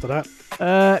happened after that.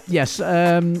 Yes.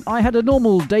 I had a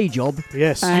normal day job.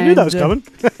 Yes, you knew that was coming.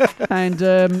 And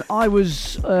I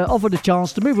was offered a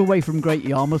chance to move away from Great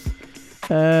Yarmouth,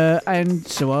 and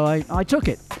so I took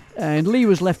it. And Lee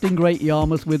was left in Great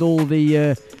Yarmouth with all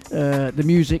the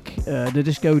music, the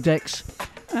disco decks,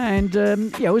 and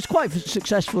it was quite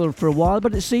successful for a while,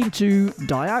 but it seemed to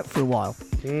die out for a while.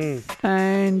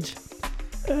 And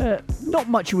not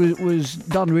much was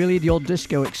done really, the odd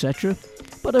disco, etc.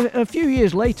 But a few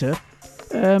years later,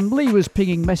 Lee was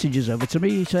pinging messages over to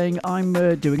me saying, "I'm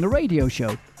doing a radio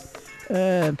show.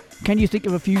 Can you think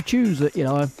of a few tunes that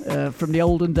from the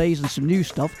olden days and some new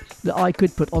stuff that I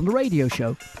could put on the radio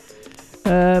show?"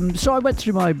 So I went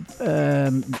through my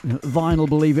vinyl,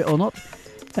 believe it or not,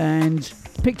 and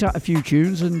picked out a few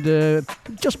tunes and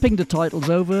just pinged the titles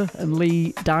over, and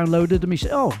Lee downloaded them. He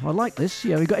said, "Oh, I like this.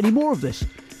 Yeah, we got any more of this?"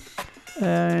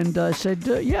 And I said,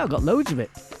 "Yeah, I've got loads of it."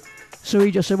 So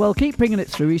he just said, "Well, keep pinging it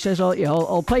through." He says,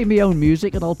 I'll play my own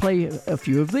music and I'll play a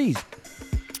few of these."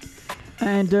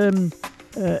 And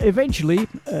eventually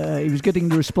he was getting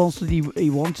the response that he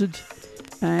wanted.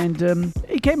 And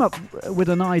he came up with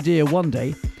an idea one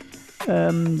day.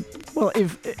 In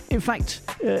fact,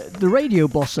 the radio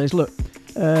boss says, "Look,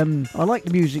 I like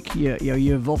the music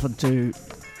you've offered to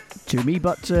me,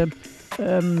 but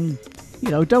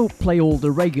don't play all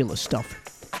the regular stuff.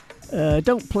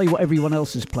 Don't play what everyone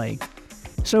else is playing."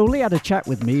 So Lee had a chat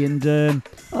with me, and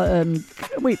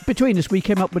between us we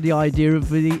came up with the idea of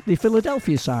the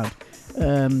Philadelphia sound.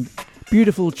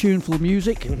 Beautiful, tuneful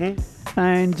music.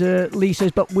 And Lee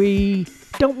says, "But we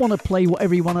don't want to play what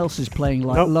everyone else is playing,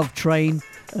 like Love Train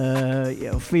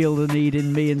Feel the Need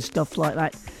in Me and stuff like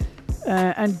that.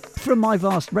 And from my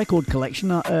vast record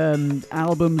collection,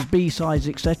 albums, B-sides,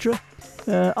 etc.,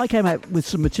 I came out with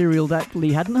some material that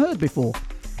Lee hadn't heard before.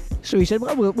 So he said,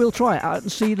 well, we'll try it out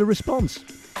and see the response.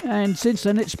 And since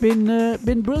then, it's been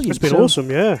brilliant. It's been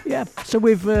awesome, yeah. Yeah. So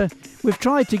we've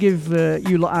tried to give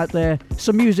you lot out there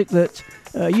some music that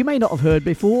you may not have heard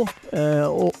before,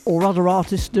 or other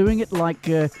artists doing it. Like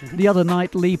the other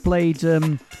night, Lee played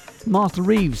Martha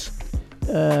Reeves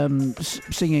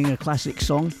singing a classic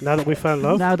song. Now That We Found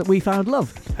Love. Now That We Found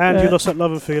Love. And You Lost That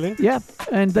Love and Feeling. Yeah.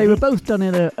 And they were both done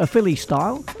in a Philly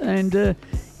style, and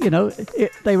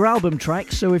they were album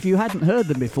tracks. So if you hadn't heard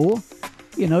them before,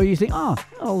 you think,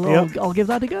 I'll give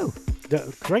that a go. Yeah,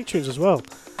 great tunes as well.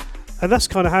 And that's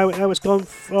kind of how it's gone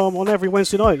from on every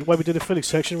Wednesday night, where we do the Philly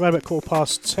section, around about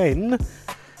 10:15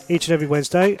 each and every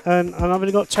Wednesday. And I've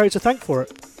only got Terry to thank for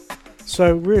it.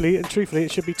 So really and truthfully,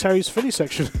 it should be Terry's Philly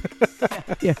section.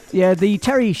 Yeah, the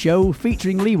Terry Show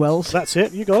featuring Lee Wells. That's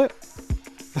it, you got it.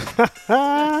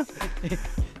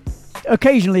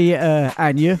 Occasionally,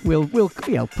 Anya, we'll put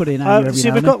in Anya every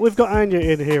now and then. We've got Anya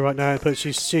in here right now, but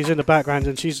she's in the background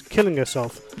and she's killing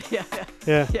herself.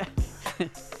 Yeah.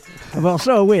 Well,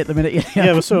 so are we at the minute. Yeah,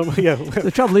 yeah.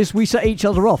 The trouble is, we set each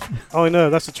other off. Oh, I know,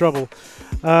 that's the trouble.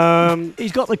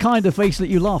 He's got the kind of face that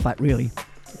you laugh at, really.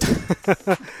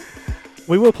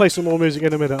 We will play some more music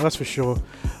in a minute, that's for sure.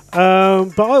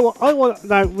 But I want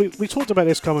now. We talked about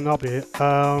this coming up here,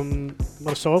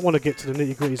 so I want to get to the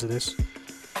nitty gritties of this.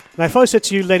 Now, if I said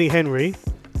to you Lenny Henry,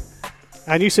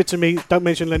 and you said to me, "Don't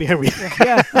mention Lenny Henry,"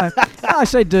 I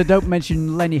said, "Don't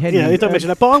mention Lenny Henry." Yeah, don't mention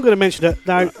that. But I'm going to mention it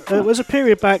now. There was a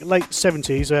period back, late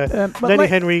 70s, Lenny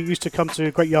Henry used to come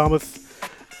to Great Yarmouth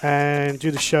and do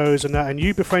the shows and that, and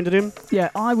you befriended him. Yeah,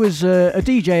 I was a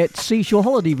DJ at Seashore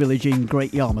Holiday Village in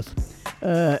Great Yarmouth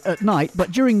at night,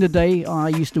 but during the day I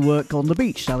used to work on the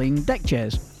beach selling deck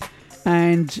chairs.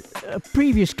 And a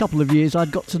previous couple of years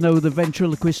I'd got to know the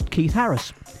ventriloquist Keith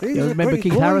Harris. Remember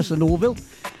Keith Harris and Orville?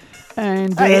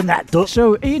 And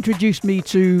so he introduced me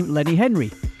to Lenny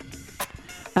Henry.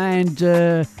 And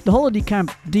the holiday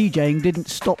camp DJing didn't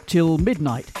stop till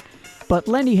midnight. But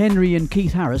Lenny Henry and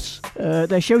Keith Harris,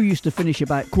 their show used to finish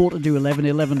about 11:15,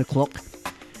 11 o'clock.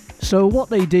 So what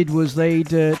they did was they'd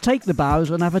take the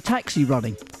bows and have a taxi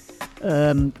running.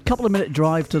 Couple of minute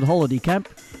drive to the holiday camp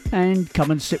and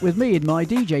come and sit with me in my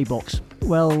DJ box.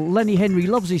 Well, Lenny Henry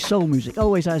loves his soul music,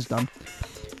 always has done.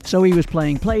 So he was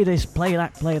playing, play this, play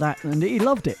that, and he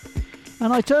loved it.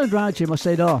 And I turned around to him, I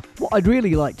said, what I'd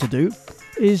really like to do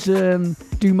is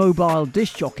do mobile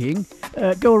disc jockeying,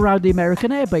 go around the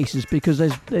American air bases, because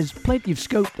there's plenty of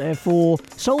scope there for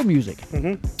soul music.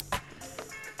 Mm-hmm.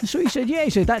 So he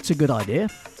said, that's a good idea.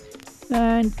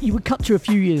 And you would cut to a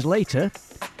few years later,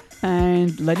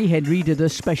 and Lenny Henry did a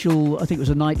special, I think it was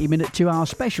a 90-minute, 2-hour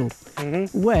special,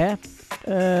 where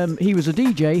he was a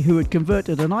DJ who had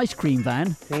converted an ice cream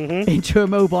van into a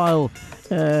mobile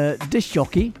disc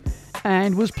jockey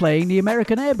and was playing the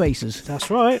American air bases. That's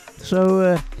right.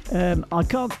 So I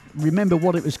can't remember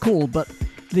what it was called, but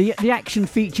the action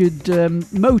featured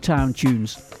Motown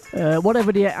tunes.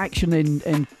 Whatever the action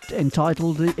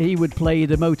entitled, he would play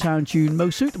the Motown tune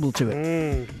most suitable to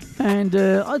it. And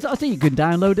I think you can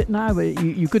download it now.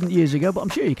 You couldn't years ago, but I'm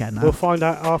sure you can now. We'll find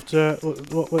out after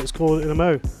what it's called in a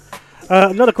mo.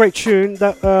 Another great tune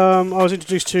that I was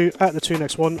introduced to at the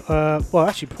 2NX1, well,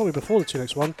 actually probably before the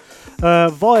 2NX1,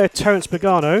 via Terence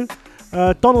Pagano,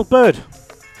 Donald Byrd.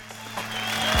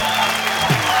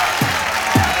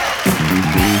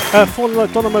 For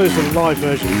Donna Mo's the live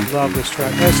version of this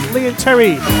track. There's Lee and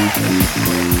Terry.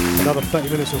 Another 30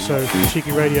 minutes or so,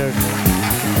 Cheeky Radio.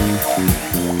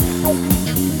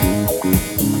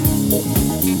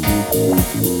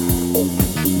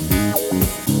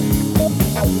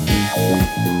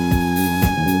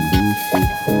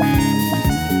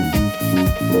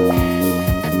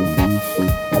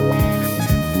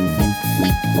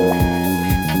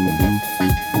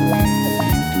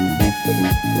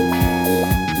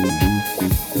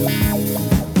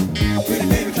 Pretty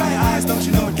baby, dry your eyes, don't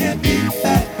you know it can't be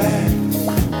that bad?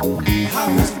 How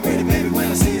is it, pretty baby,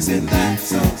 when I see you sitting there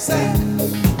so sad?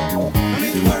 No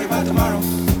need to worry about tomorrow,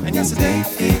 and yesterday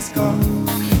is gone.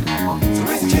 So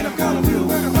raise your chin up, girl, and we'll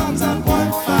work our problems out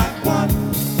one by one.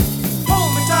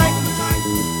 Hold me tight,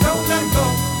 don't let go.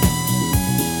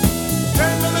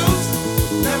 Turn me loose,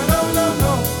 never no.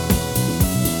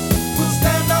 We'll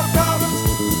stand our problems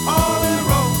all in a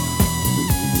row.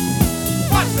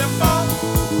 Watch them fall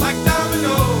like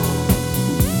dominoes.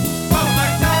 Fall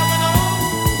like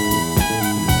dominoes.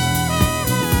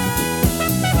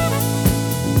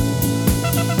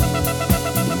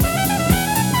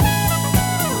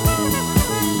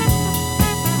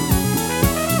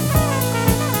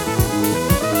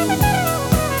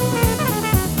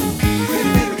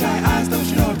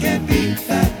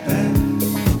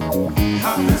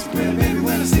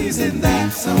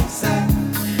 dance so sad.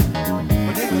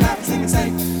 But they will laugh and sing and say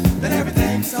that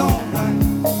everything's alright.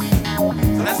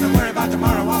 So let's not worry about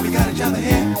tomorrow while we got each other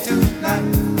here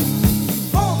tonight.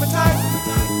 Hold me tight,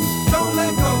 don't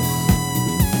let go.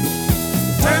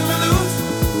 Turn me loose,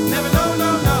 never no,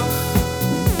 no, no.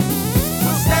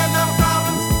 We'll stand up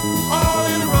problems all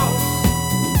in a row.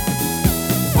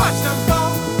 Watch them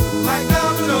fall like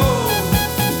dominoes.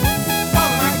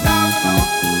 Fall like dominoes.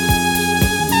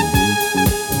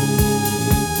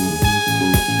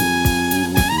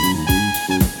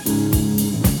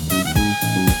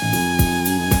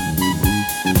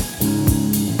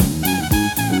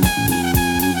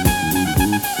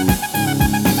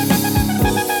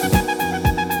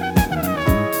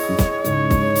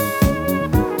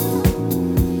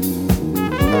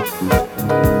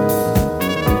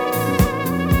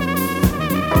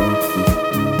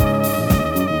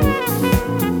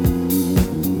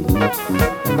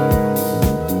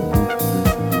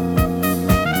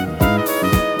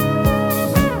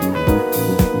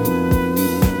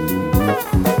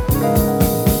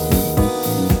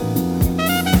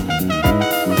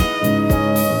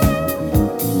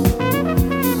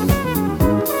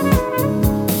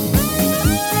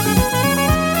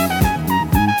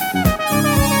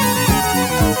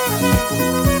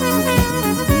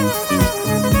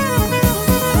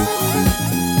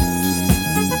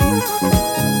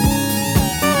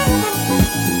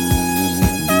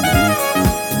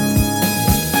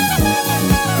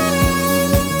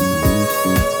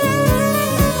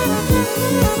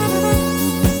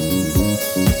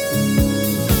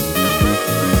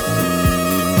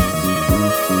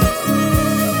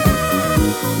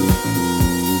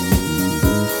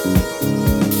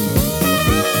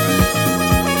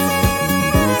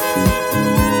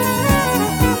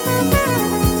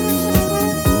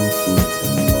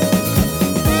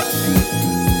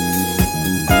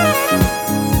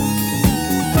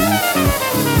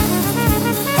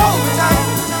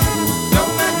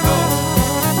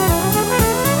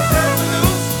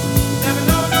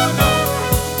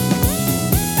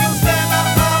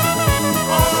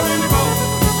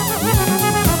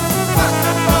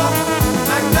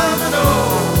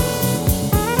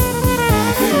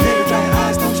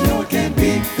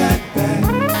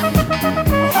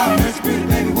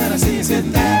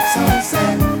 Sitting there so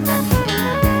sad,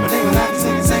 but they will laugh and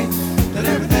sing and say that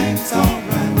everything's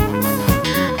alright.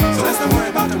 So let's not worry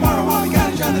about tomorrow while we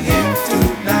got each other here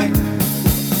tonight.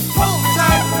 Hold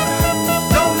tight,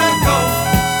 don't let go.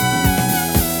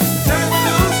 Turn me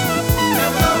loose,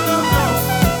 never no, no, no.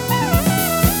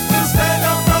 We'll stand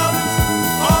up problems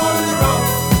all in a row.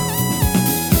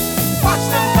 Watch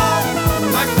them fall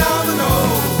like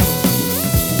dominoes.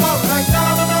 Fall like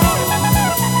dominoes.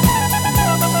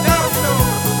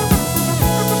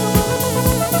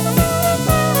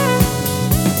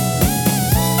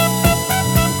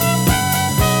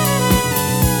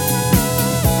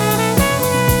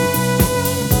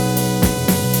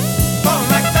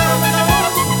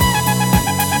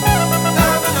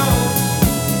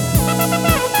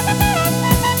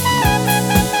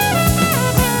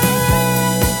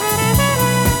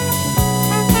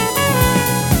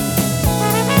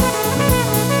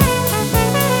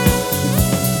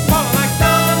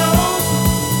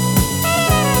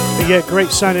 Yeah,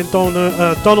 great sounding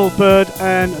Donald Byrd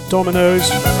and Dominoes.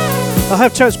 I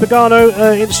have Terence Pagano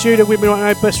in the studio with me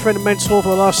right now, best friend and mentor for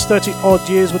the last 30 odd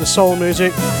years with the soul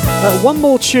music. One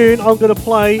more tune I'm going to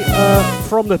play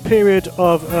from the period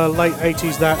of late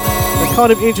 80s that kind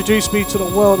of introduced me to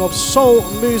the world of soul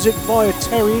music via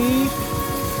Terry.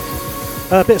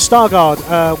 A bit of Stargard,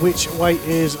 Which Way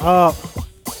Is Up.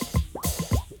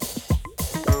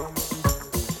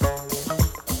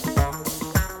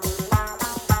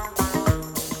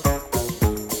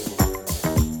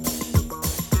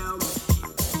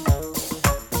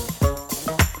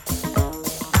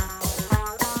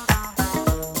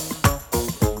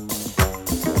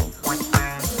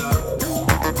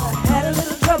 Had a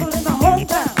little trouble in my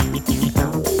hometown.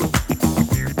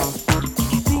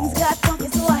 Things got funky,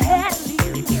 so I had to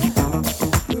leave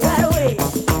right away.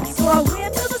 So I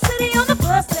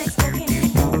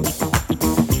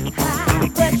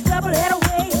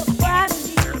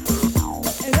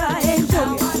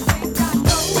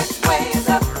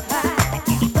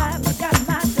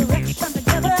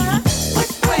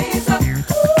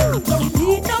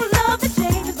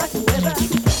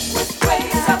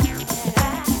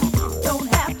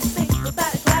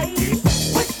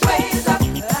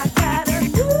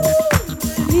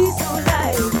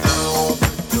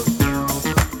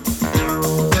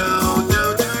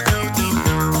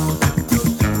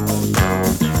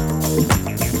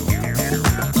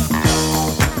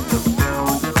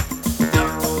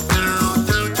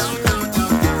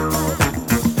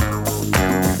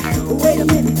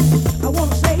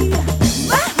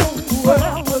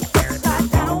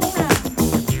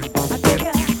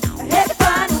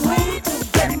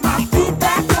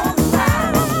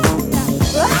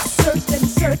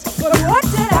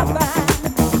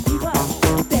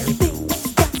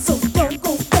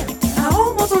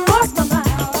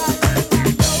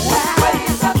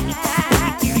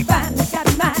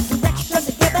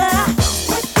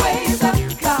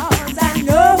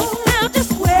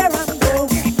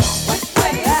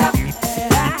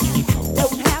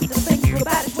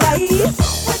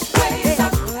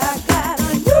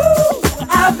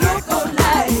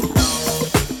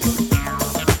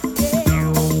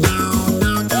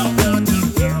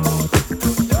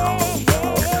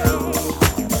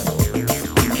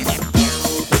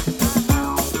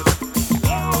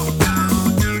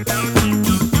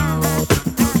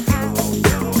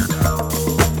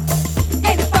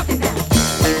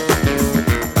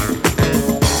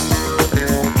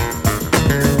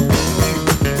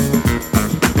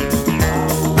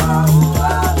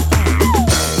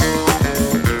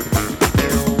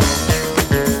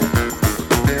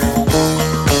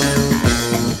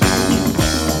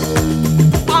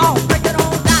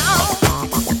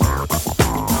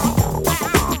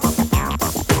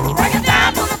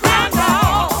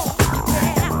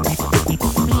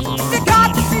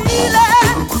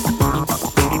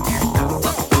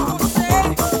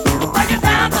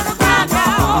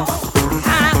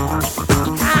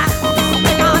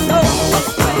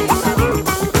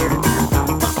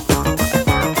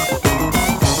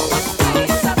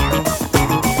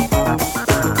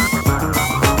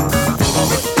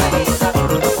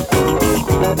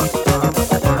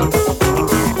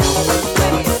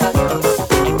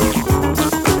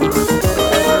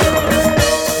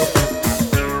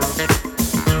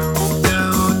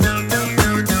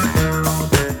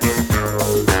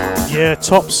Yeah,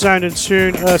 top sounding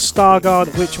tune,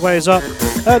 Stargard, Which Way Is Up.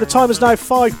 The time is now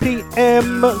 5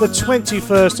 p.m, the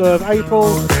 21st of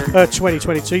April,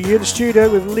 2022. You're in the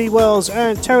studio with Lee Wells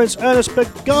and Terence Ernest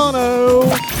Pagano.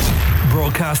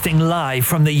 Broadcasting live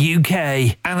from the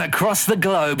UK and across the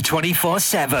globe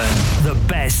 24/7. The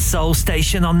best soul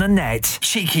station on the net.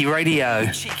 Cheeky Radio.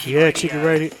 Yeah, Cheeky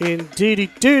Radio indeedy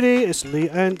doody. It's Lee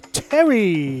and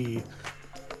Terry.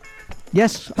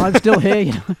 Yes, I'm still here.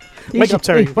 You know. Wake up,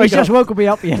 Terry. He's just woken me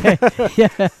up. Yeah.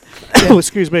 Yeah. Oh,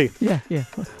 excuse me. Yeah.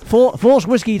 Force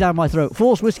whiskey down my throat.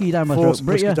 Force whiskey down my throat. Force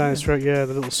whiskey down his throat. Yeah,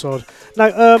 the little sod.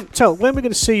 Now, tell, when we're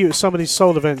going to see you at some of these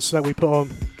soul events that we put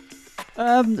on?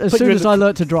 As soon as I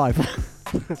learnt to drive.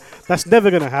 That's never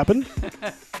going to happen.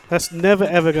 That's never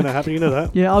ever going to happen. You know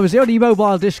that. Yeah, I was the only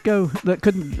mobile disco that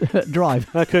couldn't drive.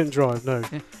 I couldn't drive. No.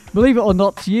 Yeah. Believe it or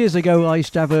not, years ago I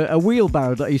used to have a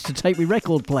wheelbarrow that I used to take my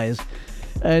record players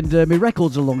and my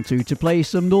records along to play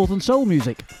some Northern Soul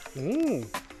music. Mm.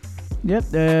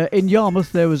 Yep. In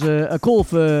Yarmouth there was a call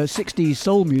for 60s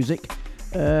soul music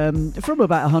from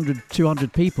about 100,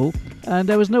 200 people, and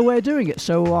there was no way of doing it.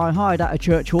 So I hired out a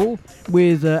church hall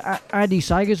with Andy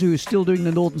Saggers, who is still doing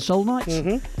the Northern Soul Nights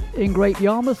in Great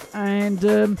Yarmouth,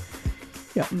 and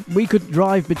we could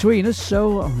drive between us,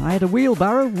 so I had a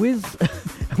wheelbarrow with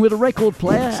a record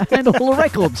player and all the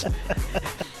records.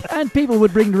 And people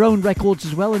would bring their own records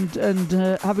as well and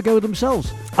have a go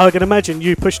themselves. I can imagine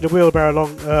you pushing the wheelbarrow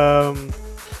along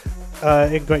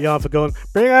in Great Yarmouth going,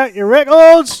 bring out your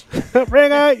records!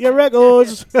 Bring out your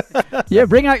records! Yeah,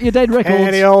 bring out your dead records.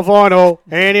 Any old vinyl!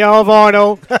 Any old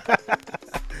vinyl!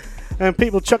 And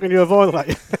people chucking you a vinyl at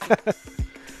you.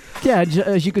 Yeah,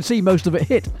 as you can see, most of it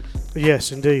hit.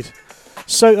 Yes, indeed.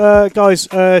 So, guys,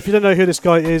 if you don't know who this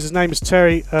guy is, his name is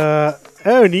Terry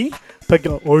Ernie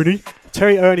Pagano.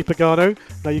 Terry Ernie Pagano.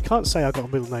 Now, you can't say I got a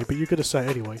middle name, but you're going to say it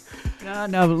anyway.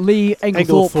 No, Lee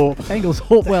Englethorpe.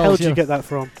 Englethorpe Wells. How did you get that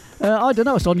from? I don't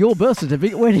know. It's on your birth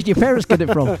certificate. Where did your parents get it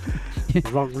from?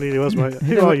 Wrong, really was, mate.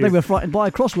 Who are you? They were frightened by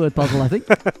a crossword puzzle, I think.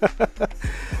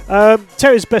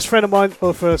 Terry's best friend of mine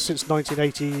since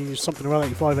 1980, something around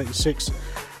 85, 86.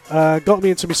 Got me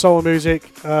into my soul music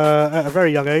at a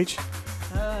very young age.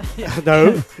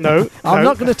 No. I'm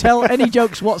not going to tell any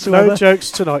jokes whatsoever. No jokes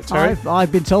tonight, Terry.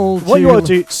 I've been told what you want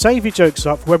to do, save your jokes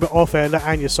up when we're off air and let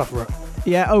Anya suffer it.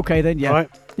 Yeah, okay then, yeah. Right?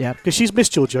 Yeah. Because she's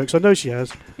missed your jokes, I know she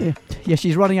has. Yeah,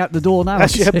 she's running out the door now.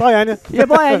 Yeah, bye, Anya. Yeah,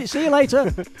 bye, Anya. See you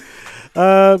later.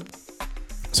 So,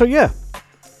 yeah.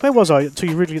 Where was I until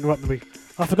you really interrupted me?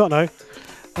 I forgot now.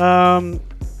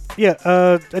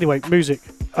 Anyway, music.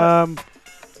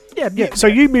 So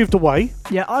you moved away.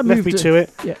 Yeah, I left moved me to it.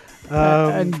 Yeah.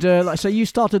 And like I say, you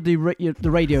started the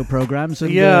radio programs.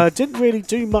 And, I didn't really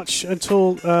do much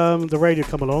until the radio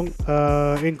come along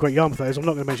in Great Yarmouth. That is, I'm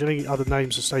not going to mention any other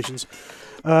names of stations,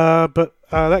 but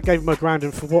that gave me my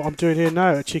grounding for what I'm doing here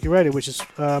now at Cheeky Radio, which is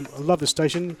I love this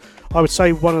station. I would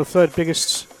say one of the third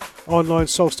biggest online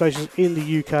soul stations in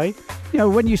the UK. You know,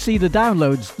 when you see the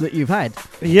downloads that you've had.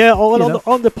 Yeah,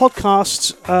 on the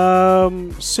podcast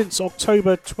since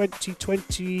October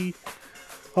 2020.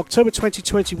 October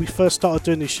 2020, we first started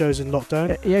doing these shows in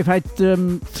lockdown. You've had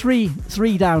three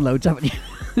downloads, haven't you?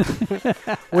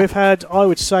 We've had, I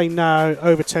would say now,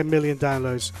 over 10 million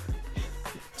downloads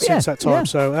since that time. Yeah.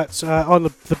 So that's on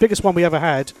the biggest one we ever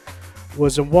had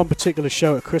was in one particular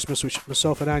show at Christmas, which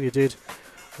myself and Anya did,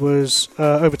 was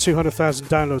over 200,000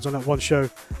 downloads on that one show,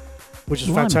 which is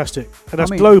fantastic. And that's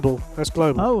global. That's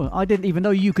global. Oh, I didn't even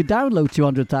know you could download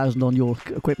 200,000 on your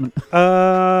equipment.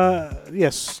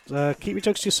 Yes. Keep your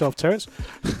jokes to yourself, Terence.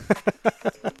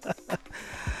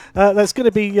 That's going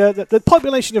to be... the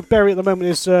population of Bury at the moment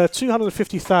is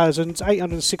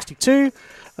 250,862.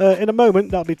 In a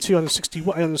moment, that'll be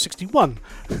 861.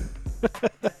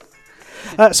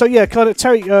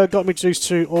 Terry got me introduced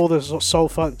to all the soul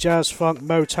funk, jazz funk,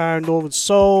 Motown, Northern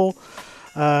Soul...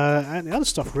 and the other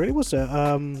stuff, really, was there?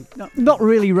 Not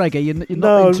really reggae. You're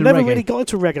no, not into never reggae. really got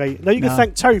into reggae. No, you can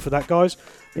thank Terry for that, guys.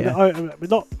 Yeah. We're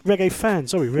not reggae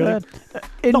fans, are we, really?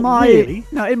 In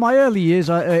my early years,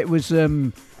 it was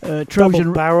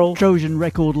Trojan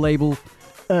record label.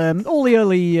 All the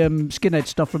early skinhead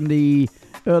stuff from the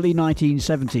early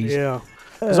 1970s. Yeah.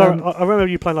 I remember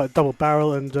you playing like Double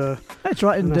Barrel and that's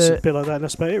right, and a bit like that. And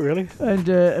that's about it, really. And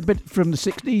a bit from the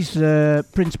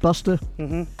 60s, Prince Buster.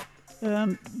 Mm-hmm.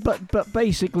 But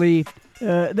basically,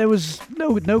 there was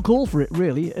no call for it,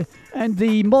 really. And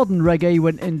the modern reggae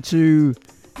went into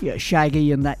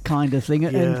Shaggy and that kind of thing.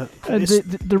 Yeah. And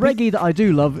the reggae that I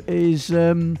do love is,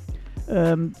 how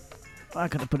can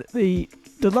I put it,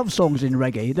 the love songs in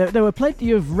reggae. There were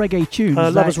plenty of reggae tunes.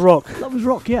 Lovers Rock. Lovers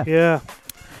Rock, yeah. Yeah.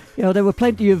 You know, there were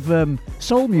plenty of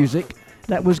soul music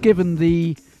that was given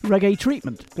the reggae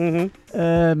treatment.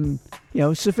 Mm-hmm. You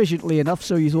know, sufficiently enough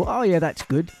so you thought, oh yeah, that's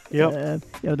good. Yep.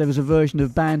 You know, there was a version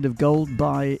of Band of Gold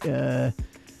by,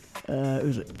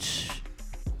 was it?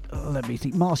 Let me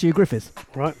think. Marcia Griffith.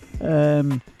 Right.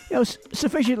 You know,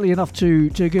 sufficiently enough to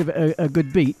give it a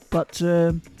good beat, but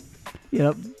you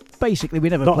know, basically we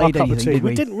never Not played our cup of anything, tea. did we?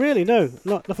 We didn't really, no.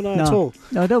 Nothing at No. all.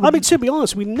 No, I mean, to be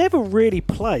honest, we never really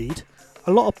played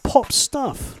a lot of pop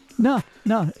stuff. No.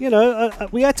 You know,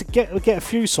 we had to get a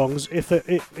few songs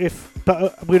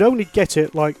but we'd only get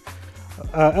it like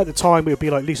at the time it would be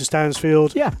like Lisa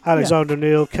Stansfield, Alexander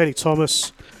O'Neill, Kenny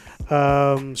Thomas,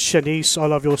 Shanice, I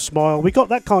Love Your Smile. We got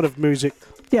that kind of music.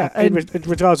 In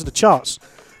regards to the charts,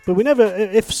 but we never.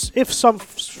 If some,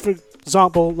 for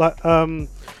example, like I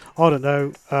don't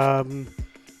know,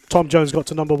 Tom Jones got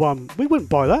to #1, we wouldn't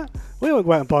buy that. We wouldn't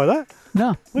go out and buy that.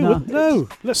 No, we wouldn't. No,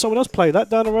 let someone else play that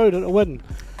down the road at a wedding.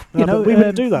 You know, but we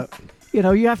wouldn't do that. You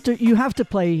know, you have to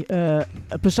play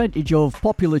a percentage of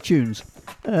popular tunes,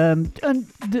 and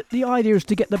the idea is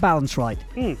to get the balance right.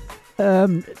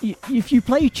 If you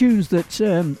play tunes that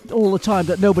all the time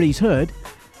that nobody's heard,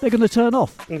 they're going to turn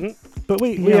off. Mm-hmm. But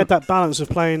we had that balance of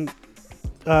playing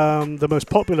the most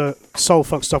popular soul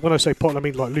funk stuff. When I say popular, I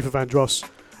mean like Luther Vandross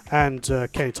and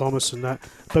Kenny Thomas and that.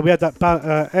 But we had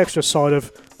that extra side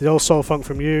of the old soul funk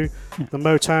from you, the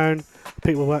Motown,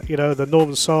 people, you know, the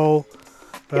Northern Soul,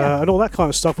 and all that kind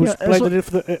of stuff was blended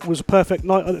in. It was a perfect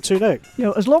night at the Two Neck. You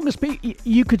know, as long as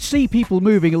you could see people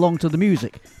moving along to the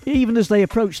music, even as they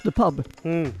approached the pub,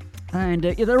 and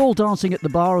they're all dancing at the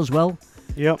bar as well.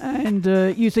 Yep. And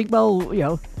you think, well, you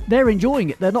know, they're enjoying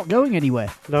it. They're not going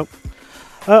anywhere. No.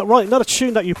 Right, another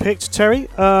tune that you picked, Terry.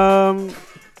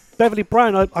 Beverly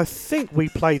Brown. I think we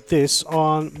played this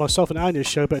on myself and Anya's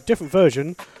show, but a different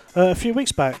version a few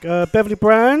weeks back. Beverly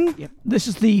Brown. Yep. This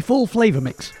is the full flavour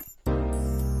mix.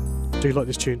 Do you like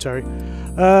this tune, Terry?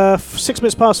 6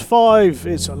 minutes past 5.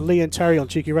 It's Lee and Terry on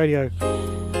Cheeky Radio.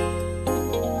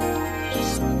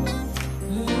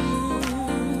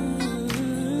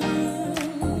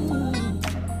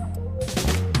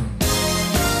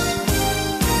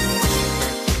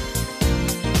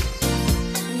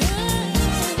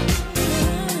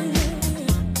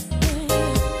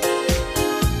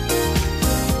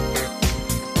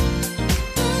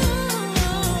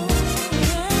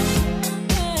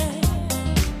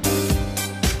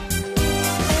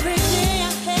 Every day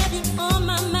I have you on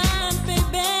my mind, baby.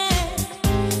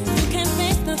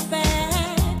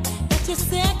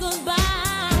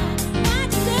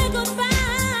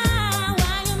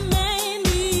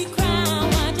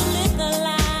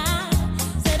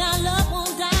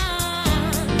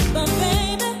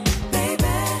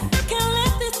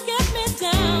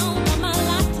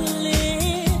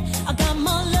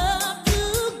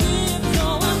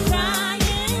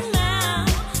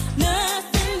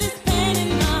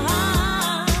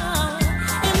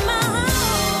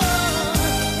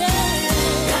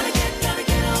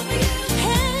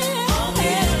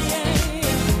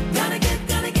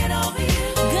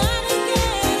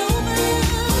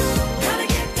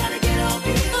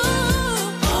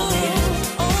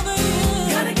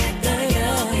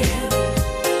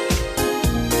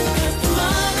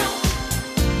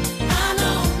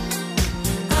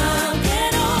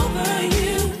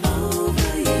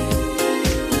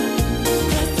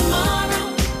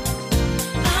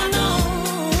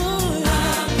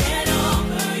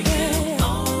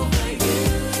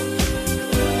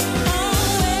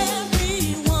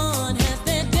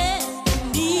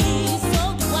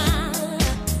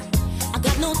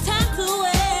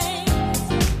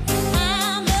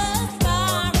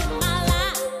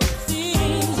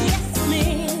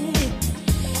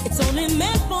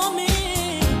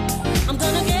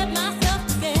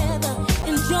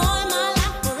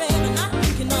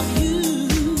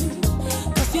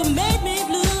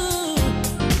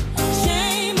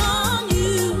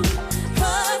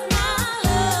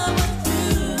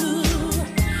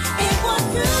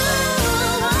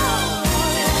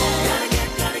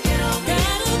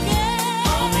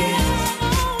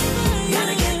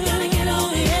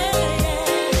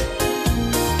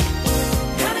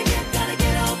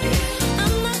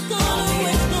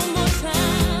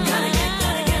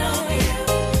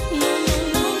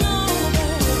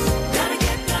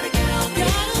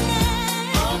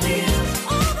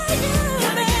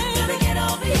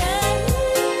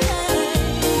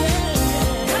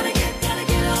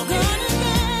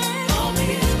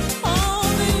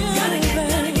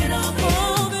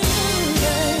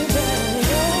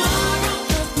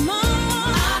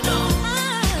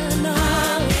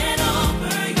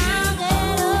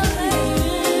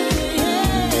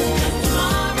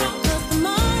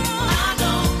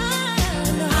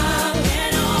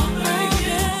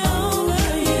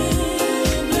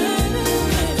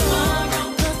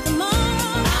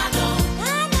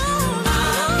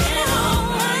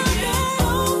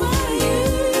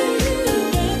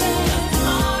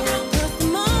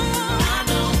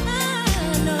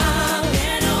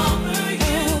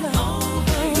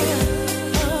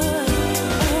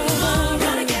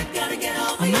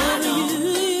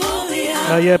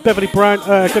 Yeah, Beverly Brown,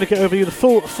 going to get over you the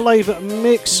full flavour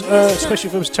mix,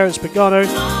 especially from Terence Pagano.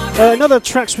 Another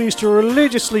tracks we used to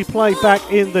religiously play back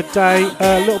in the day,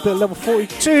 a little bit of level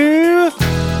 42,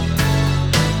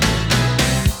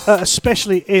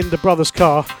 especially in the Brothers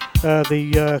car,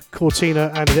 the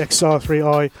Cortina and the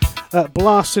XR3i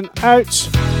blasting out.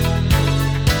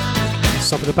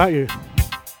 Something About You.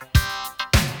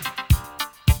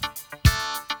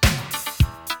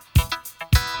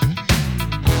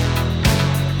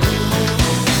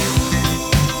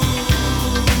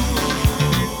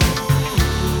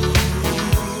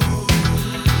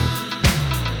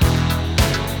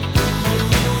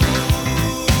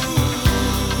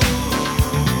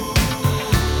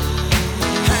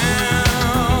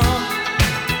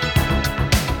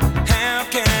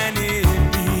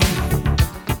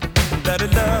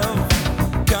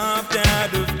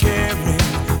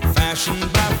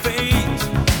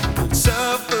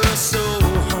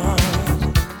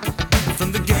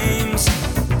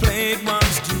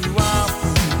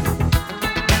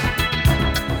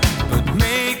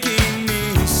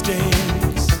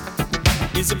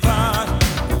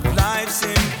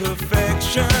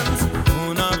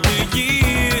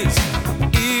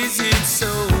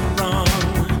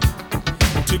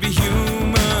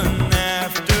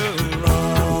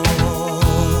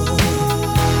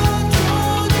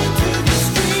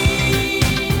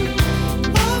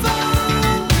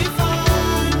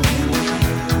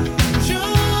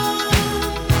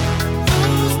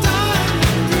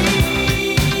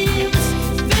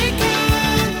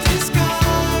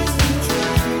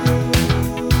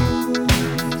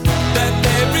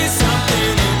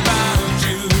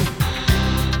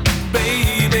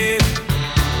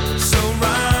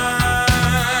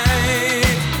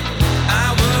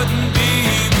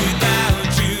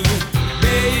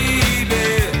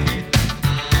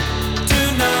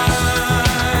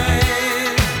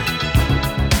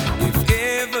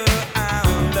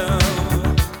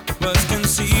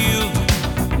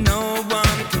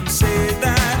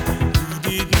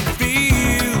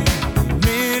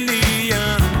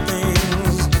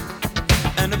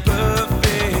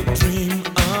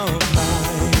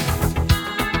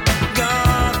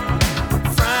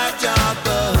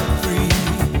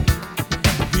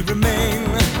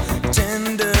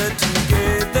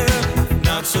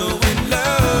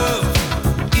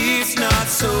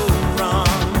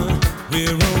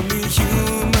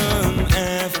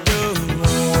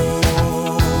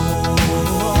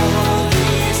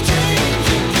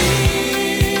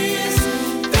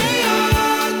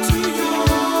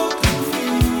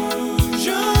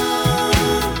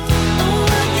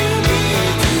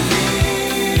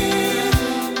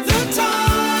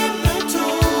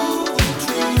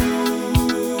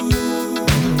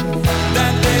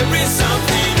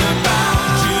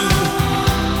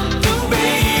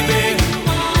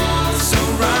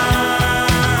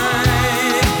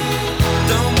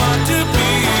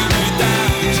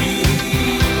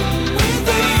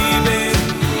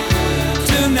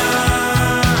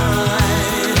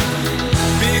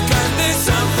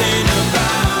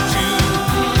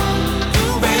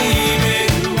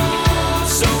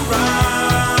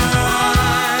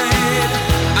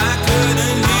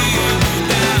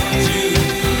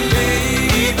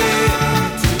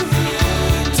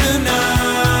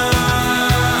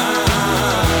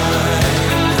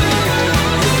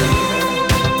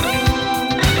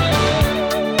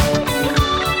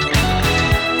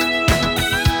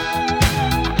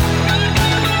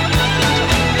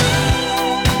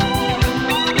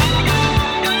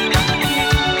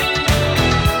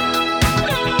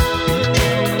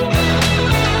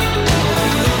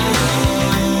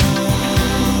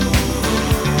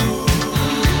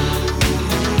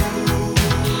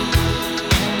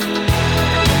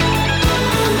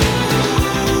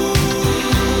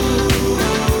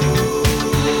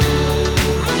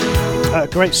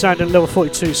 Great sound in level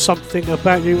 42, Something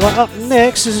About You. Right, up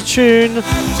next is a tune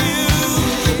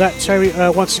that Terry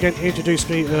once again introduced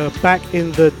me back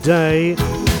in the day. And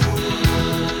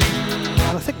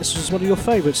I think this was one of your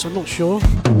favourites, I'm not sure.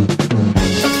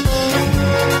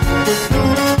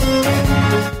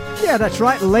 Yeah, that's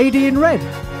right, Lady in Red.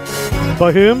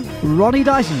 By whom? Ronnie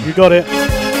Dyson. You got it.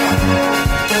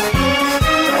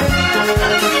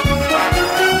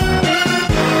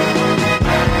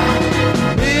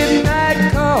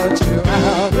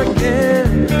 Out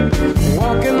again,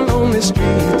 walking lonely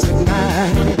streets at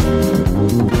night,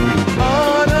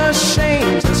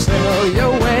 unashamed to sell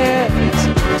your wares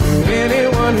to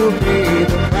anyone who'll pay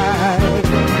the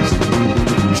price.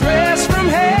 Dressed from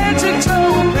head to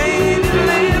toe, painted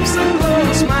lips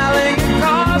aglow, smiling at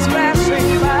cars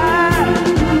passing by.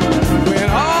 When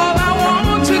all I want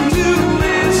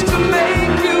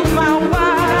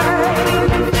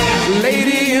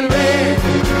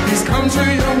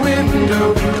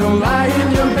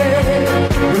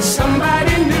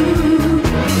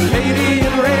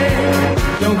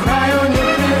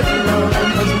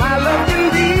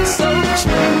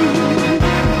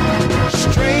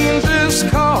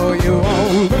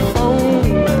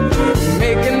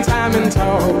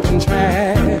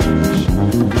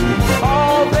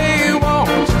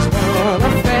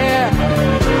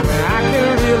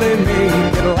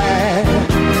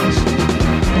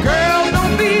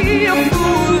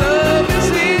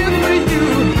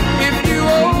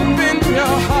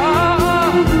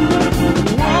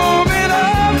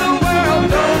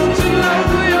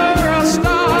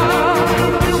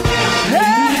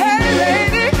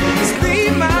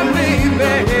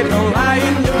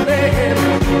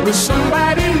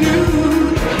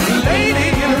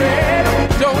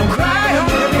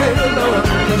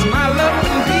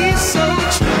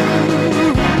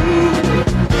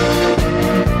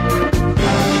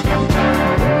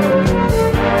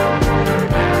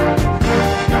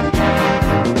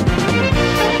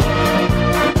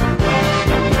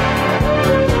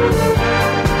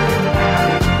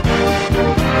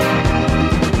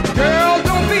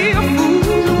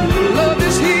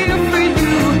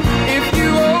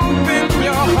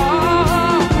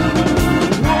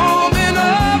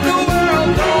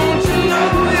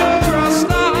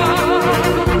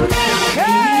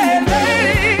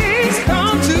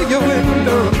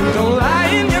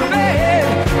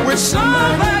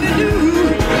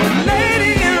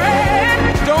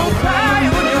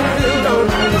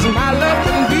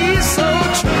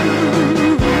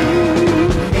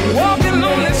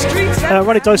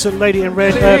Ronnie Dyson, Lady in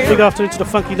Red. Big afternoon to the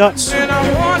Funky Nuts.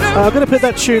 I'm going to put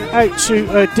that tune out to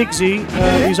Diggsy.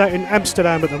 He's out in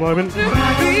Amsterdam at the moment.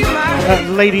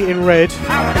 Lady in Red.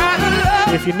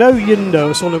 If you know, you know.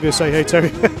 That's all I'm going to say. Hey,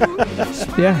 Terry.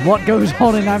 Yeah, what goes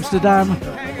on in Amsterdam?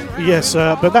 Yes,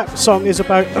 but that song is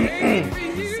about...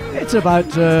 It's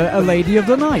about a lady of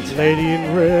the night. Lady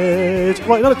in Red.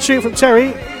 Right, another tune from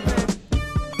Terry.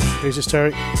 Who's this,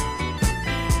 Terry?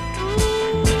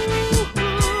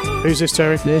 Who's this,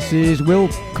 Terry? This is Will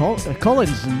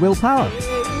Collins and Will Power.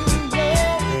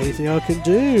 Anything I can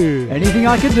do. Anything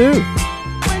I can do.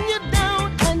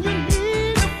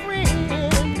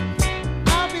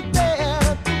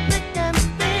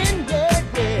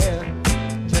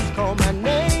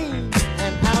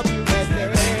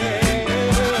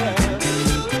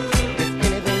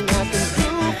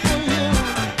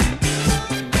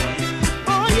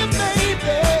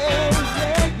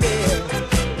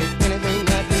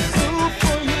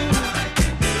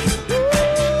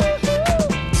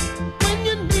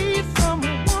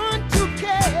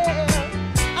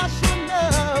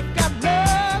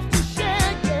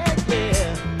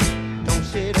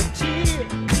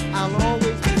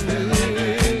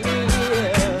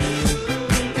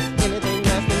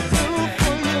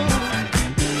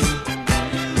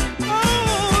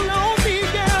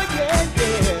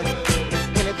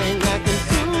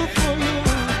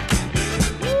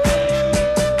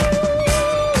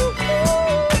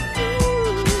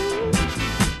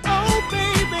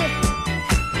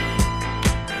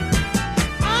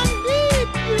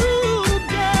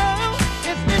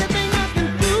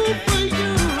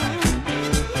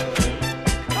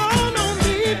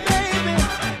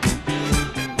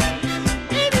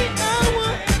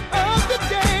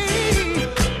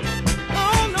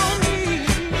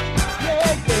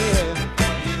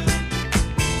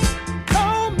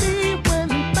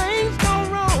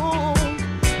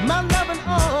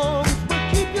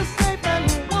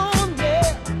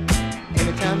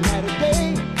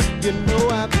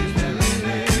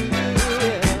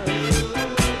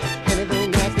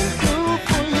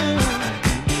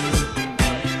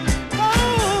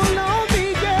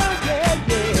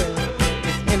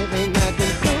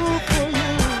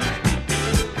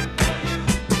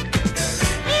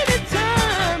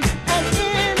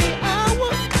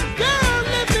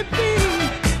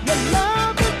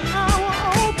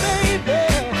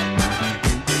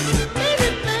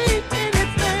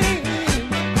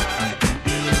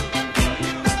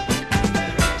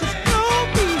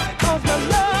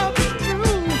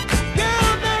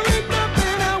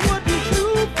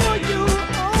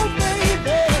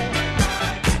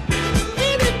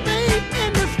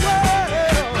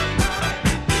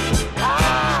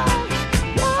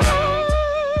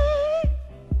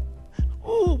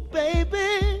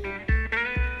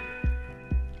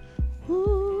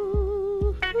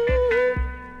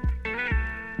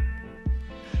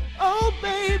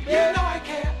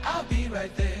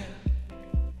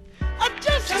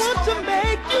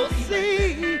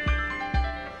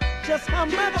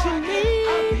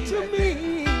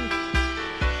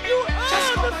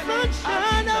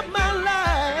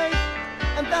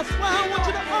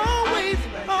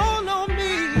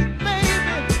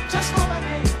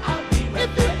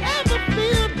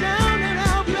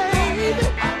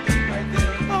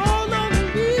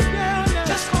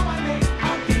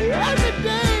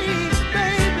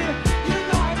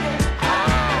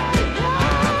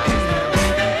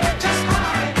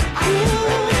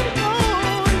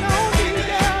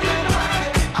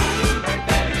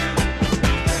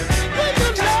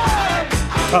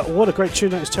 What a great tune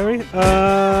that is, Terry.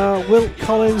 Will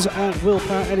Collins and Will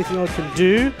Power, Anything I Can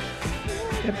Do.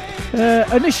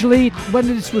 Initially, when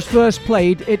this was first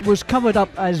played, it was covered up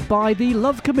as by the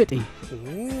Love Committee.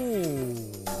 Ooh.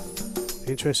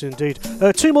 Interesting indeed.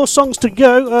 Two more songs to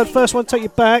go. First one, take you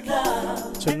back to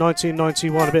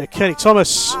 1991. A bit of Kenny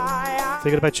Thomas.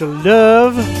 Thinking about your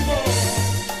love.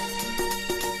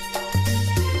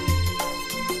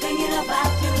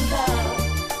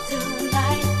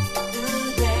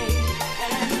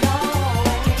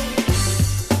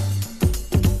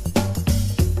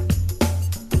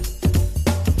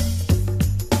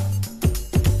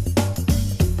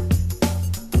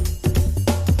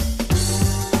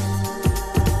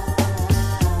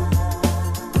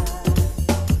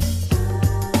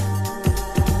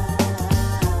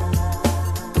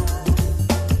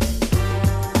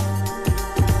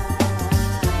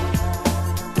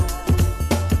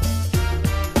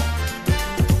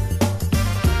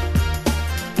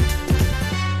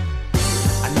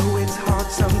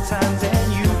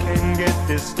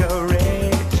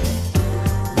 Discouraged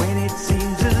when it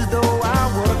seems as though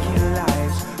our working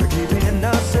lives are giving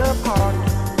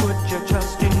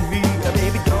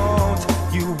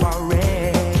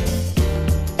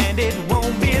it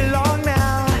won't be long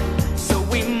now, so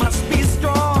we must be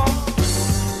strong.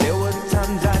 There were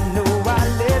times I know I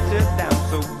let you down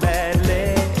so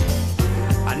badly.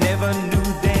 I never knew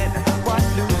then what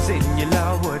losing your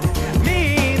love would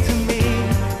mean to me.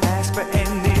 Ask for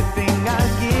anything,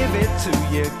 I'll give it to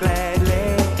you gladly.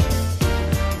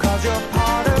 'Cause you're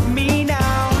part of me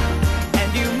now, and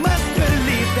you must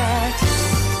believe that.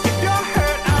 If you're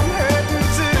hurt, I'm hurting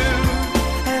too,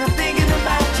 and I'm thinking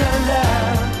about your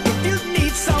love. If you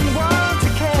need someone to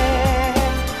care,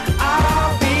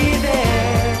 I'll be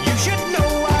there. You should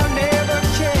know I'll never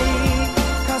change,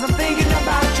 'cause I'm thinking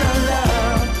about your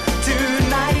love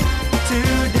tonight,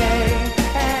 today,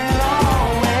 and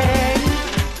always.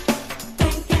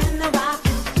 Thinking about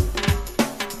you,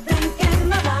 thinking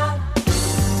about.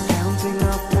 Counting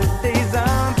up the days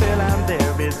until I'm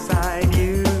there beside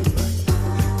you,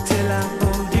 till I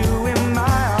hold you in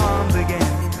my arms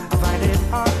again. I find it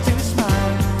hard to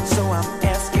smile, so I'm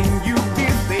asking you be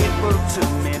faithful to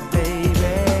me,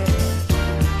 baby,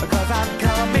 because I'm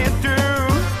coming through,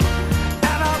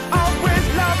 and I'll always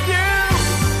love you.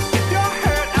 If you're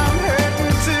hurt, I'm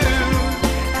hurting too,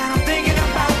 and I'm thinking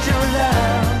about your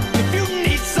love. If you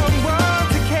need someone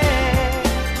to care,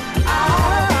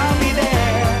 I'll be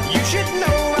there. You should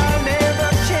know I'll never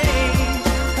change,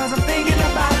 'cause I'm thinking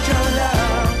about your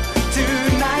love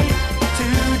tonight,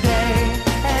 today,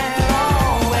 and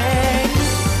always.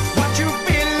 What you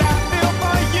feel, I feel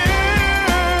for you.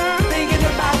 Thinking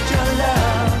about your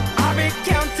love, I'll be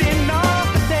counting all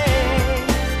the days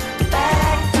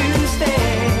back to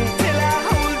stay, till I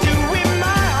hold you in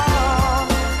my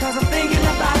arms, 'cause I'm thinking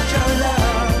about your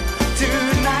love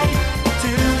tonight,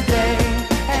 today,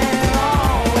 and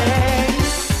always.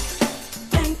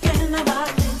 Thinking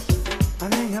about you, I'm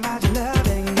thinking about your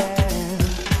loving, yeah.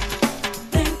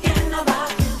 Thinking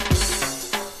about you,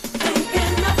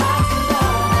 thinking about your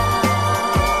love.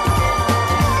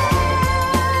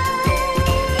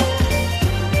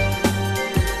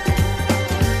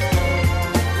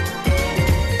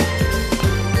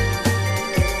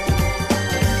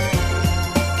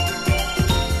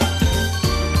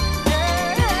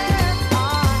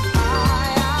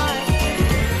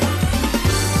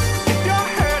 If you're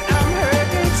hurt, I'm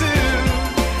hurting too,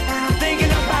 and I'm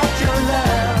thinking about your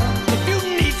love. If you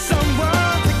need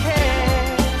someone to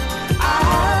care,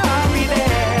 I'll be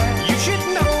there. You should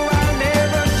know I'll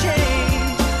never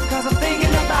change, 'cause I'm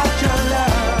thinking about your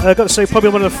love. I've got to say, probably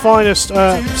one of the finest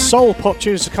soul pop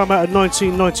tunes to come out of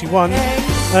 1991.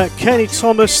 Kenny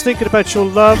Thomas, Thinking About Your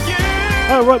Love.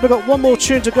 Right, we've got one more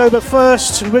tune to go, but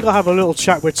first, we're going to have a little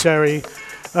chat with Terry.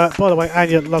 By the way,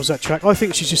 Anya loves that track. I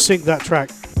think she should sing that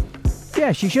track.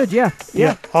 Yeah, she should, yeah.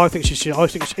 Yeah, I think she should. I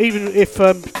think even if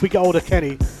we get older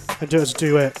Kenny and do it as a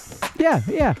duet. Yeah,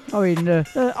 yeah. I mean,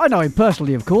 I know him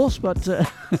personally, of course, but...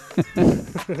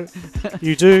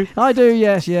 You do? I do,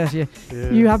 yes, yes, yeah.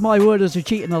 You have my word as a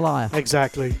cheat and a liar.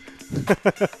 Exactly.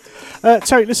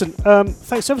 Terry, listen,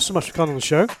 thanks ever so much for coming on the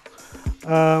show.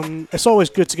 It's always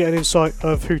good to get an insight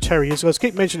of who Terry is. Let's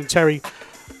keep mentioning Terry.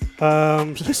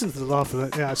 Listen to the laugh of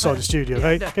it outside the studio,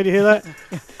 hey? Can you hear that?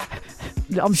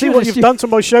 I'm See sure what you've done to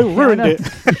my show? Ruined it.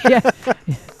 Yeah.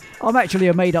 I'm actually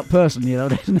a made-up person, you know.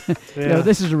 You know,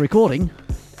 this is a recording.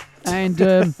 And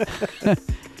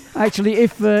actually,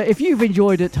 if you've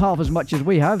enjoyed it half as much as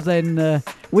we have, then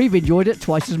we've enjoyed it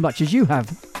twice as much as you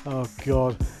have. Oh,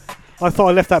 God. I thought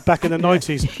I left that back in the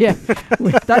 90s. Yeah,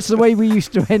 that's the way we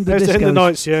used to end the discos. End the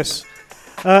nights, yes.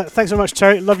 Thanks very much,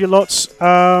 Terry. Love you lots.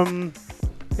 And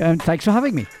thanks for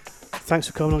having me. Thanks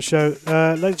for coming on the show.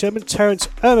 Ladies and gentlemen, Terence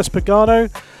Ernest Pagano.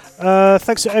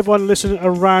 Thanks to everyone listening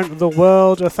around the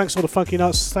world. Thanks to all the funky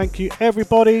nuts. Thank you,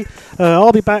 everybody.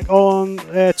 I'll be back on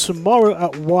tomorrow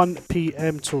at 1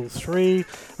 p.m. till 3.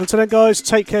 Until then, guys,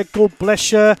 take care. God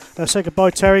bless you. Say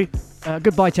goodbye, Terry.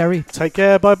 Goodbye, Terry. Take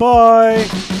care. Bye-bye.